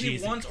thing, synergy maybe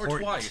is once or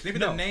important. twice. Maybe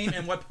No. the name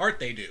and what part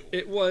they do.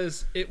 It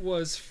was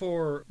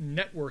for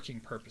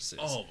networking purposes.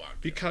 Oh, my God.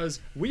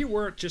 Because we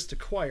weren't just a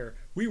choir;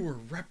 we were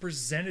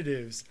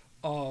representatives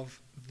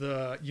of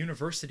the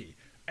university.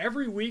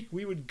 Every week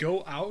we would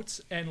go out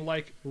and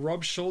like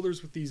rub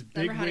shoulders with these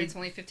big Remember, honey, wig. it's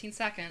only 15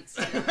 seconds.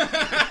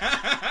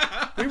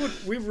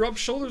 We'd rub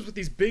shoulders with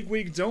these big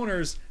wig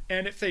donors,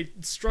 and if they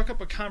struck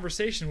up a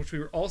conversation, which we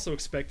were also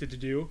expected to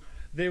do,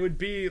 they would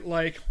be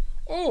like,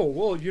 "Oh,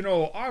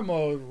 well, I'm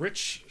a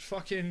rich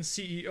fucking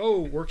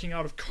CEO working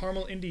out of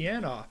Carmel,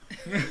 Indiana,"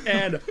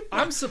 and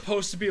I'm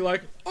supposed to be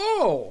like,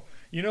 "Oh,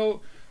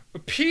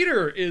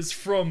 Peter is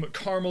from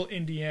Carmel,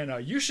 Indiana.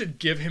 You should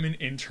give him an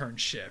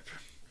internship."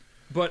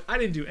 But I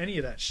didn't do any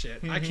of that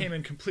shit. I came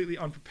in completely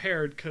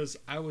unprepared because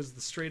I was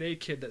the straight A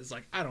kid that is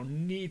like, I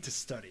don't need to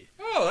study.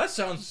 Oh, that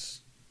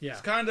sounds Yeah,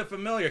 kind of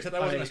familiar, except I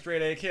wasn't I- a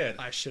straight A kid.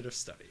 I should have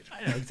studied.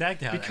 I know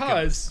exactly how that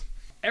Because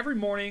every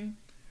morning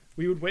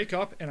we would wake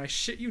up, and I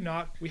shit you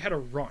not, we had a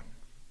run.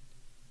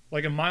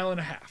 Like a mile and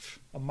a half.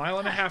 A mile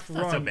and a half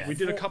not so run. bad. We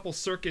did a couple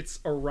circuits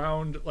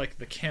around like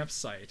the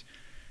campsite.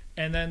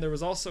 And then there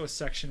was also a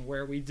section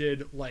where we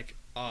did like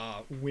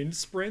wind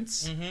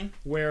sprints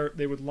where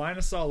they would line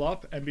us all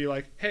up and be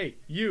like, "Hey,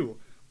 you,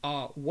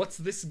 what's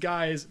this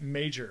guy's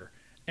major?"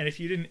 And if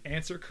you didn't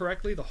answer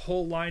correctly, the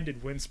whole line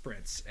did wind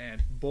sprints.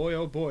 And boy,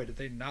 oh boy, did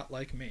they not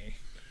like me.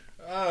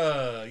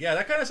 Yeah,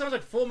 that kind of sounds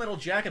like Full Metal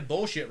Jacket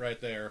bullshit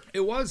right there.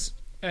 It was.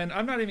 And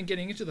I'm not even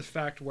getting into the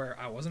fact where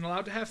I wasn't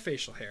allowed to have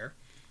facial hair.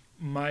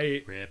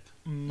 My Rip.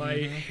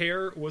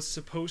 hair was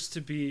supposed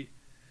to be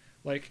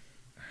like,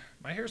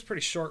 my hair is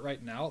pretty short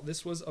right now.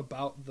 This was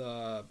about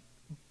the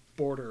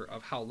border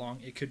of how long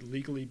it could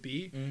legally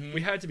be.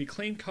 We had to be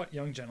clean cut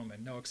young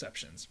gentlemen, no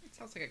exceptions.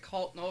 Sounds like a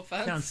cult, no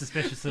offense. Sounds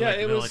suspiciously Yeah, like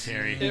the it was-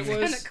 military. it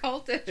kind was of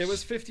cultish. it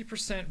was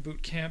 50%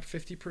 boot camp,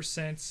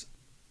 50%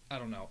 I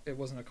don't know. It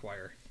wasn't a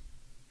choir.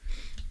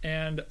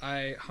 And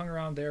I hung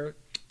around there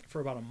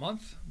for about a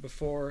month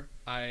before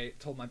I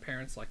told my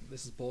parents, like,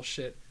 this is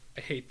bullshit.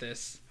 I hate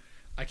this.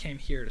 I came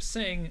here to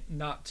sing,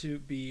 not to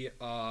be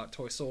a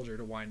toy soldier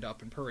to wind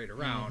up and parade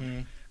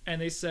around. And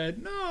they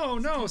said,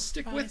 no,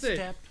 stick with it.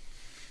 Step.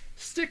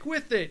 Stick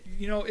with it.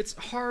 It's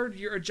hard.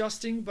 You're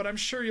adjusting, but I'm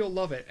sure you'll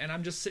love it. And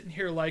I'm just sitting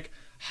here like,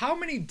 how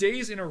many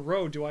days in a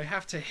row do I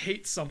have to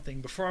hate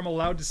something before I'm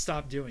allowed to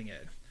stop doing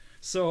it?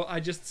 So I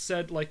just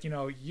said, like,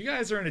 you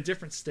guys are in a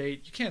different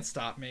state. You can't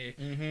stop me.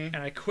 And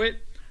I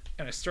quit,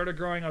 and I started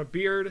growing out a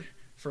beard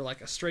for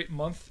like a straight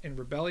month in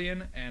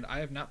rebellion, and I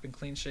have not been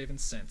clean shaven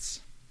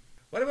since.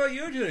 What about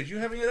you, dude? Did you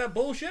have any of that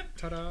bullshit?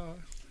 Ta-da.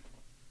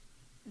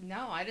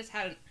 No, I just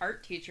had an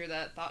art teacher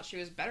that thought she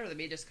was better than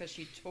me just because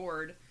she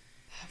toured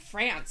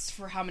France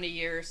for how many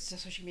years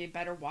just so she could be a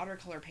better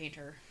watercolor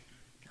painter.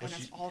 And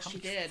that's all How she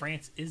much did.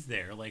 France is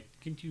there? Like,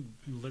 can't you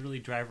literally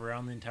drive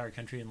around the entire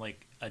country in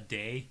like a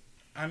day?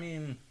 I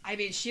mean,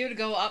 She would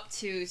go up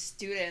to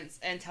students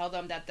and tell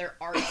them that their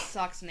art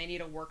sucks and they need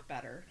to work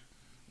better.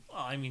 Well,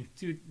 I mean,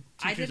 dude,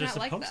 I did teachers are not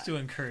like supposed that. to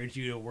encourage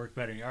you to work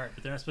better in your art,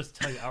 but they're not supposed to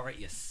tell you outright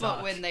you suck.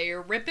 But when they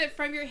rip it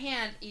from your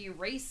hand,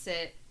 erase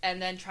it,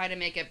 and then try to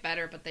make it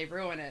better, but they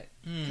ruin it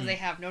because they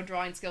have no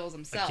drawing skills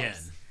themselves. Again.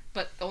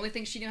 But the only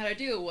thing she knew how to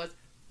do was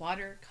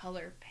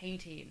watercolor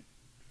painting.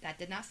 That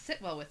did not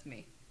sit well with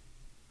me.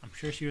 I'm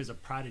sure she was a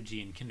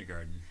prodigy in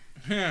kindergarten.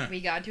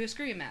 We got into a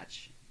screaming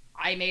match.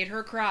 I made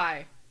her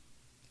cry.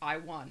 I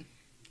won.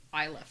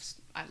 I left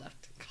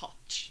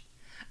college.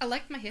 I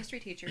liked my history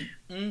teacher.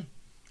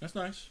 that's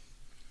nice.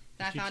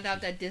 Then I found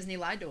out that Disney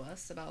lied to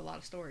us about a lot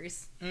of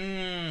stories.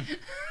 Mm.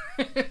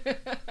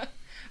 But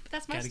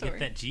that's my Gotta story. get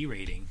that G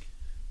rating.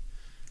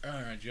 All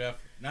right, Jeff.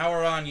 Now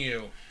we're on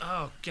you.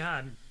 Oh,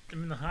 God.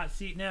 I'm in the hot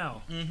seat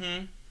now.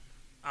 Mm-hmm.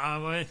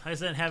 I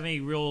didn't have any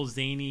real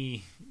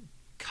zany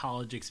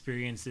college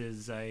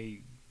experiences. I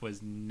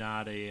was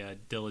not a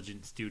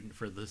diligent student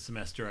for the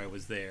semester I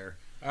was there.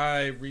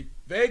 I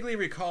vaguely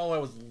recall I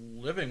was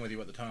living with you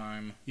at the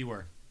time. You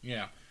were.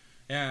 Yeah.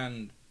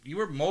 And you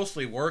were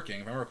mostly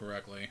working, if I remember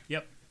correctly.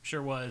 Yep,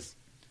 sure was.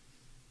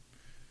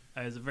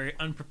 I was a very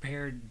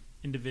unprepared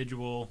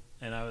individual,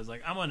 and I was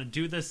like, I'm going to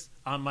do this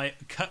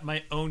cut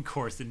my own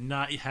course and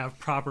not have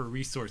proper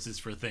resources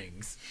for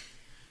things.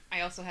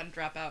 I also had to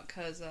drop out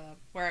because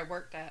where I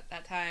worked at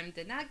that time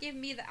did not give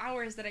me the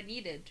hours that I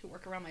needed to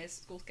work around my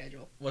school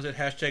schedule. Was it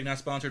 #not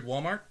sponsored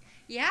Walmart?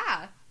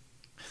 Yeah.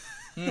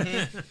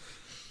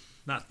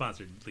 Not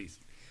sponsored, please.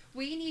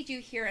 We need you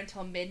here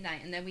until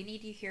midnight, and then we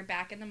need you here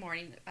back in the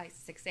morning by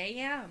 6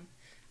 a.m.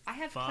 I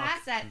have Fuck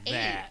class at 8.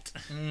 that.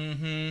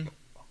 Mm-hmm.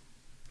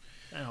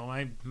 I don't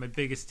know, my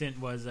biggest stint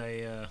was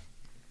I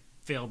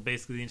failed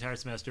basically the entire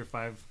semester,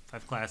 five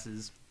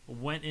classes.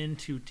 Went in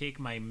to take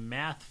my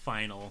math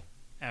final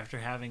after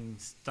having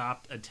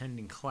stopped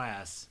attending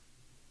class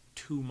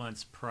 2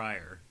 months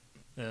prior.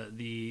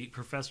 The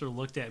professor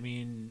looked at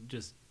me and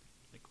just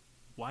like,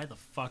 why the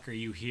fuck are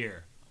you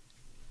here?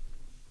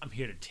 I'm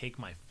here to take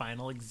my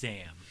final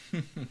exam.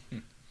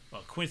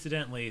 Well,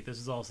 coincidentally, this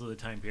is also the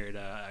time period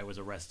I was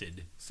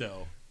arrested,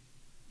 so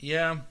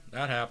Yeah,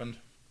 that happened.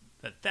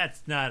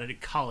 that's not a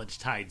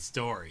college-tied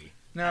story.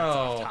 No. That's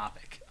off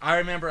topic. I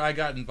remember I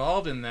got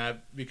involved in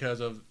that because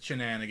of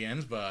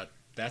shenanigans, but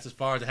that's as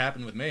far as it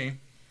happened with me.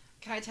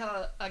 Can I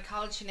tell a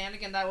college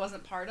shenanigan that I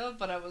wasn't part of,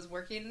 but I was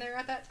working there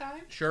at that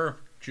time? Sure.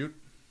 Shoot.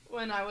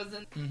 When I was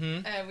in,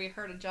 Mm-hmm. and we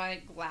heard a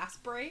giant glass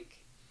break.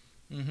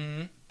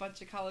 Mm-hmm.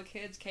 Bunch of college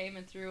kids came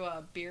and threw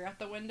a beer at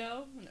the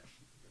window, and it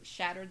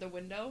shattered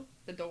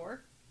the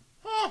door.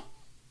 Oh,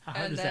 How And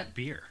hard is then- that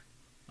beer?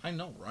 I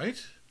know, right?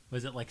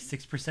 Was it like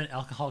 6%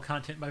 alcohol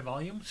content by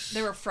volume?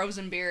 They were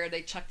frozen beer.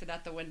 They chucked it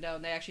at the window,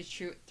 and they actually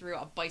threw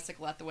a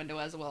bicycle at the window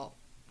as well,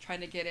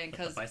 trying to get in. But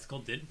the Cause bicycle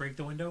did break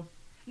the window?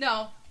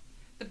 no,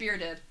 the beer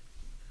did.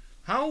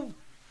 How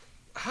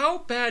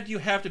bad do you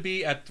have to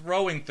be at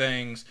throwing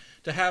things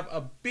to have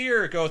a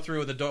beer go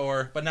through the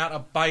door, but not a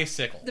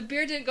bicycle? The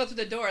beer didn't go through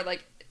the door.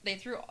 Like they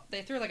threw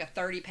like a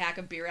 30-pack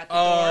of beer at the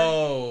door,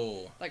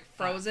 Oh. like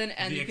frozen,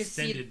 and the you could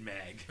see. extended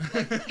mag.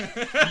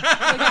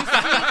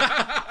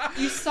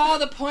 You saw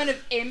the point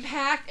of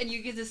impact, and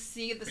you get to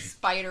see the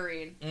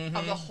spidering of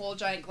Mm-hmm. the whole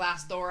giant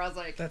glass door. I was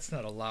like, That's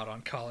not allowed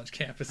on college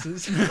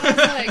campuses. I was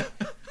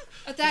like,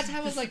 at that time, I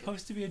was It's like,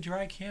 supposed to be a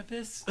dry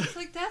campus?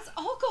 that's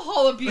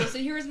alcohol abuse.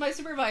 And here's my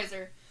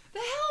supervisor. The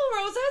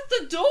hell, Rose, that's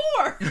the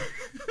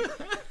door.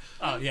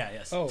 Oh, yeah,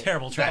 yes. Oh,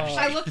 Terrible trash.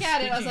 I look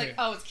at it, I was Speaking like,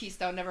 oh, it's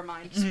Keystone. Never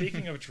mind.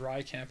 Speaking of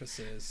dry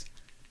campuses,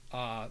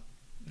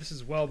 this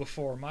is well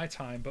before my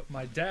time, but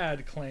my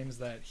dad claims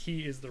that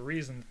he is the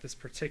reason that this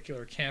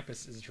particular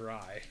campus is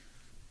dry.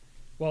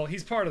 Well,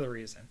 he's part of the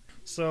reason.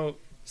 So,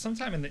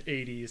 sometime in the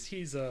 80s,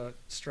 he's a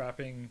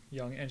strapping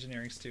young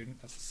engineering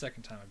student. That's the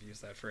second time I've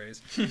used that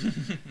phrase.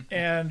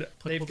 And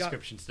Applicable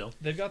description still.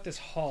 they've got this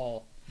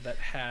hall that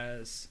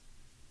has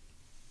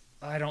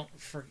I don't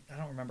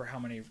remember how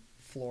many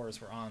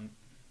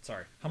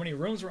how many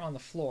rooms were on the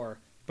floor,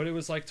 but it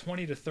was like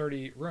 20 to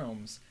 30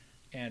 rooms,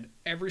 and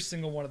every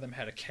single one of them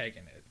had a keg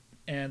in it.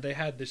 And they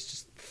had this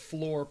just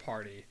floor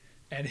party,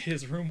 and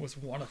his room was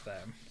one of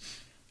them.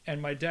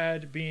 And my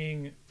dad,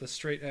 being the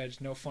straight edge,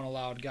 no fun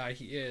allowed guy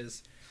he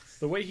is,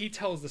 the way he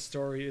tells the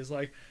story is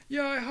like,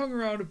 yeah, I hung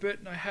around a bit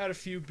and I had a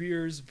few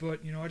beers,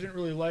 but I didn't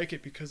really like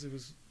it because it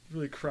was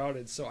really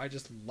crowded, so I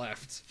just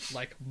left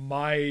like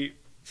my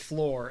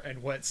floor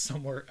and went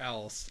somewhere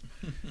else.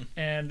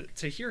 And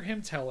to hear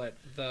him tell it,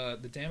 the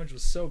damage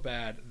was so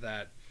bad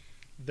that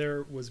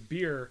there was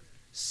beer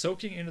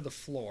soaking into the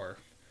floor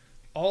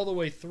all the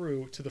way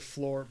through to the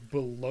floor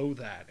below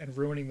that and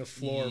ruining the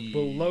floor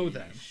below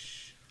them.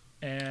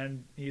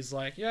 And he's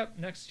like, yep,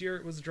 next year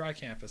it was a dry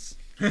campus.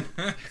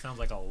 Sounds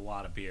like a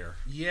lot of beer.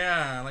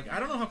 Yeah, like I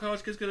don't know how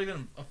college kids could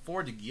even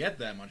afford to get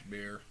that much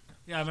beer.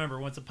 Yeah, I remember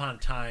once upon a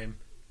time,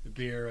 the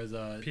beer was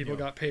people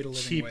got paid a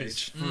living cheap wage. as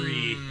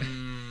free.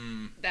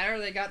 That or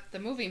they got the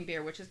moving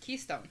beer, which is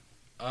Keystone.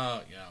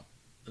 Oh,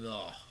 yeah.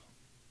 Ugh.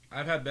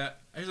 I've had that.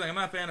 I was like, I'm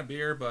not a fan of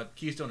beer, but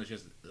Keystone is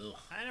just, ugh.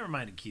 I never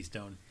minded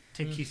Keystone.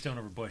 Take Keystone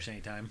over Busch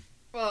anytime.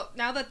 Well,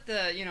 now that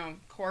the,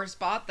 Coors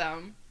bought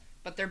them,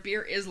 but their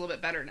beer is a little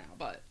bit better now,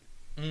 but,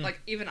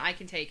 even I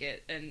can take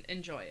it and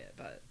enjoy it,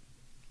 but...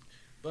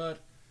 But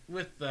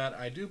with that,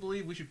 I do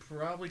believe we should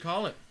probably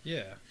call it.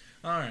 Yeah.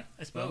 All right.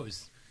 I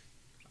suppose.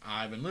 Well,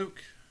 I've been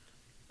Luke.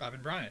 I've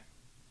been Brian.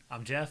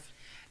 I'm Jeff.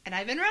 And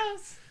I've been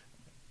Rose.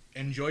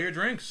 Enjoy your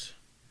drinks.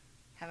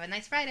 Have a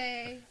nice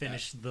Friday.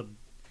 Finish the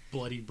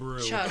bloody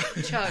brew. Chug,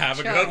 chug, Have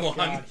a chug. good one.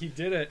 God, he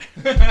did it.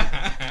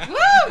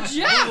 Woo,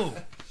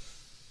 Jeff!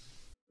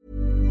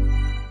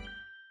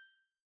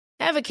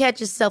 Ever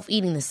catch yourself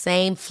eating the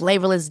same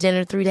flavorless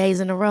dinner 3 days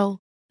in a row?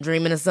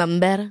 Dreaming of something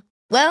better?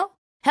 Well,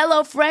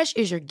 HelloFresh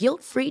is your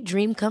guilt-free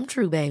dream come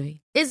true,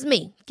 baby. It's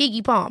me,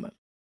 Keke Palmer.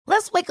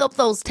 Let's wake up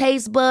those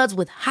taste buds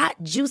with hot,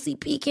 juicy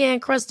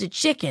pecan-crusted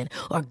chicken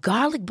or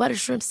garlic butter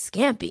shrimp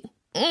scampi.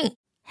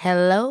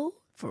 Hello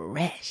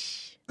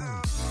Fresh.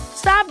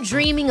 Stop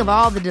dreaming of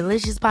all the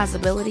delicious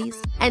possibilities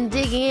and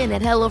dig in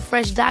at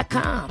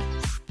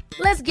HelloFresh.com.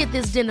 Let's get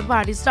this dinner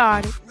party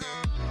started.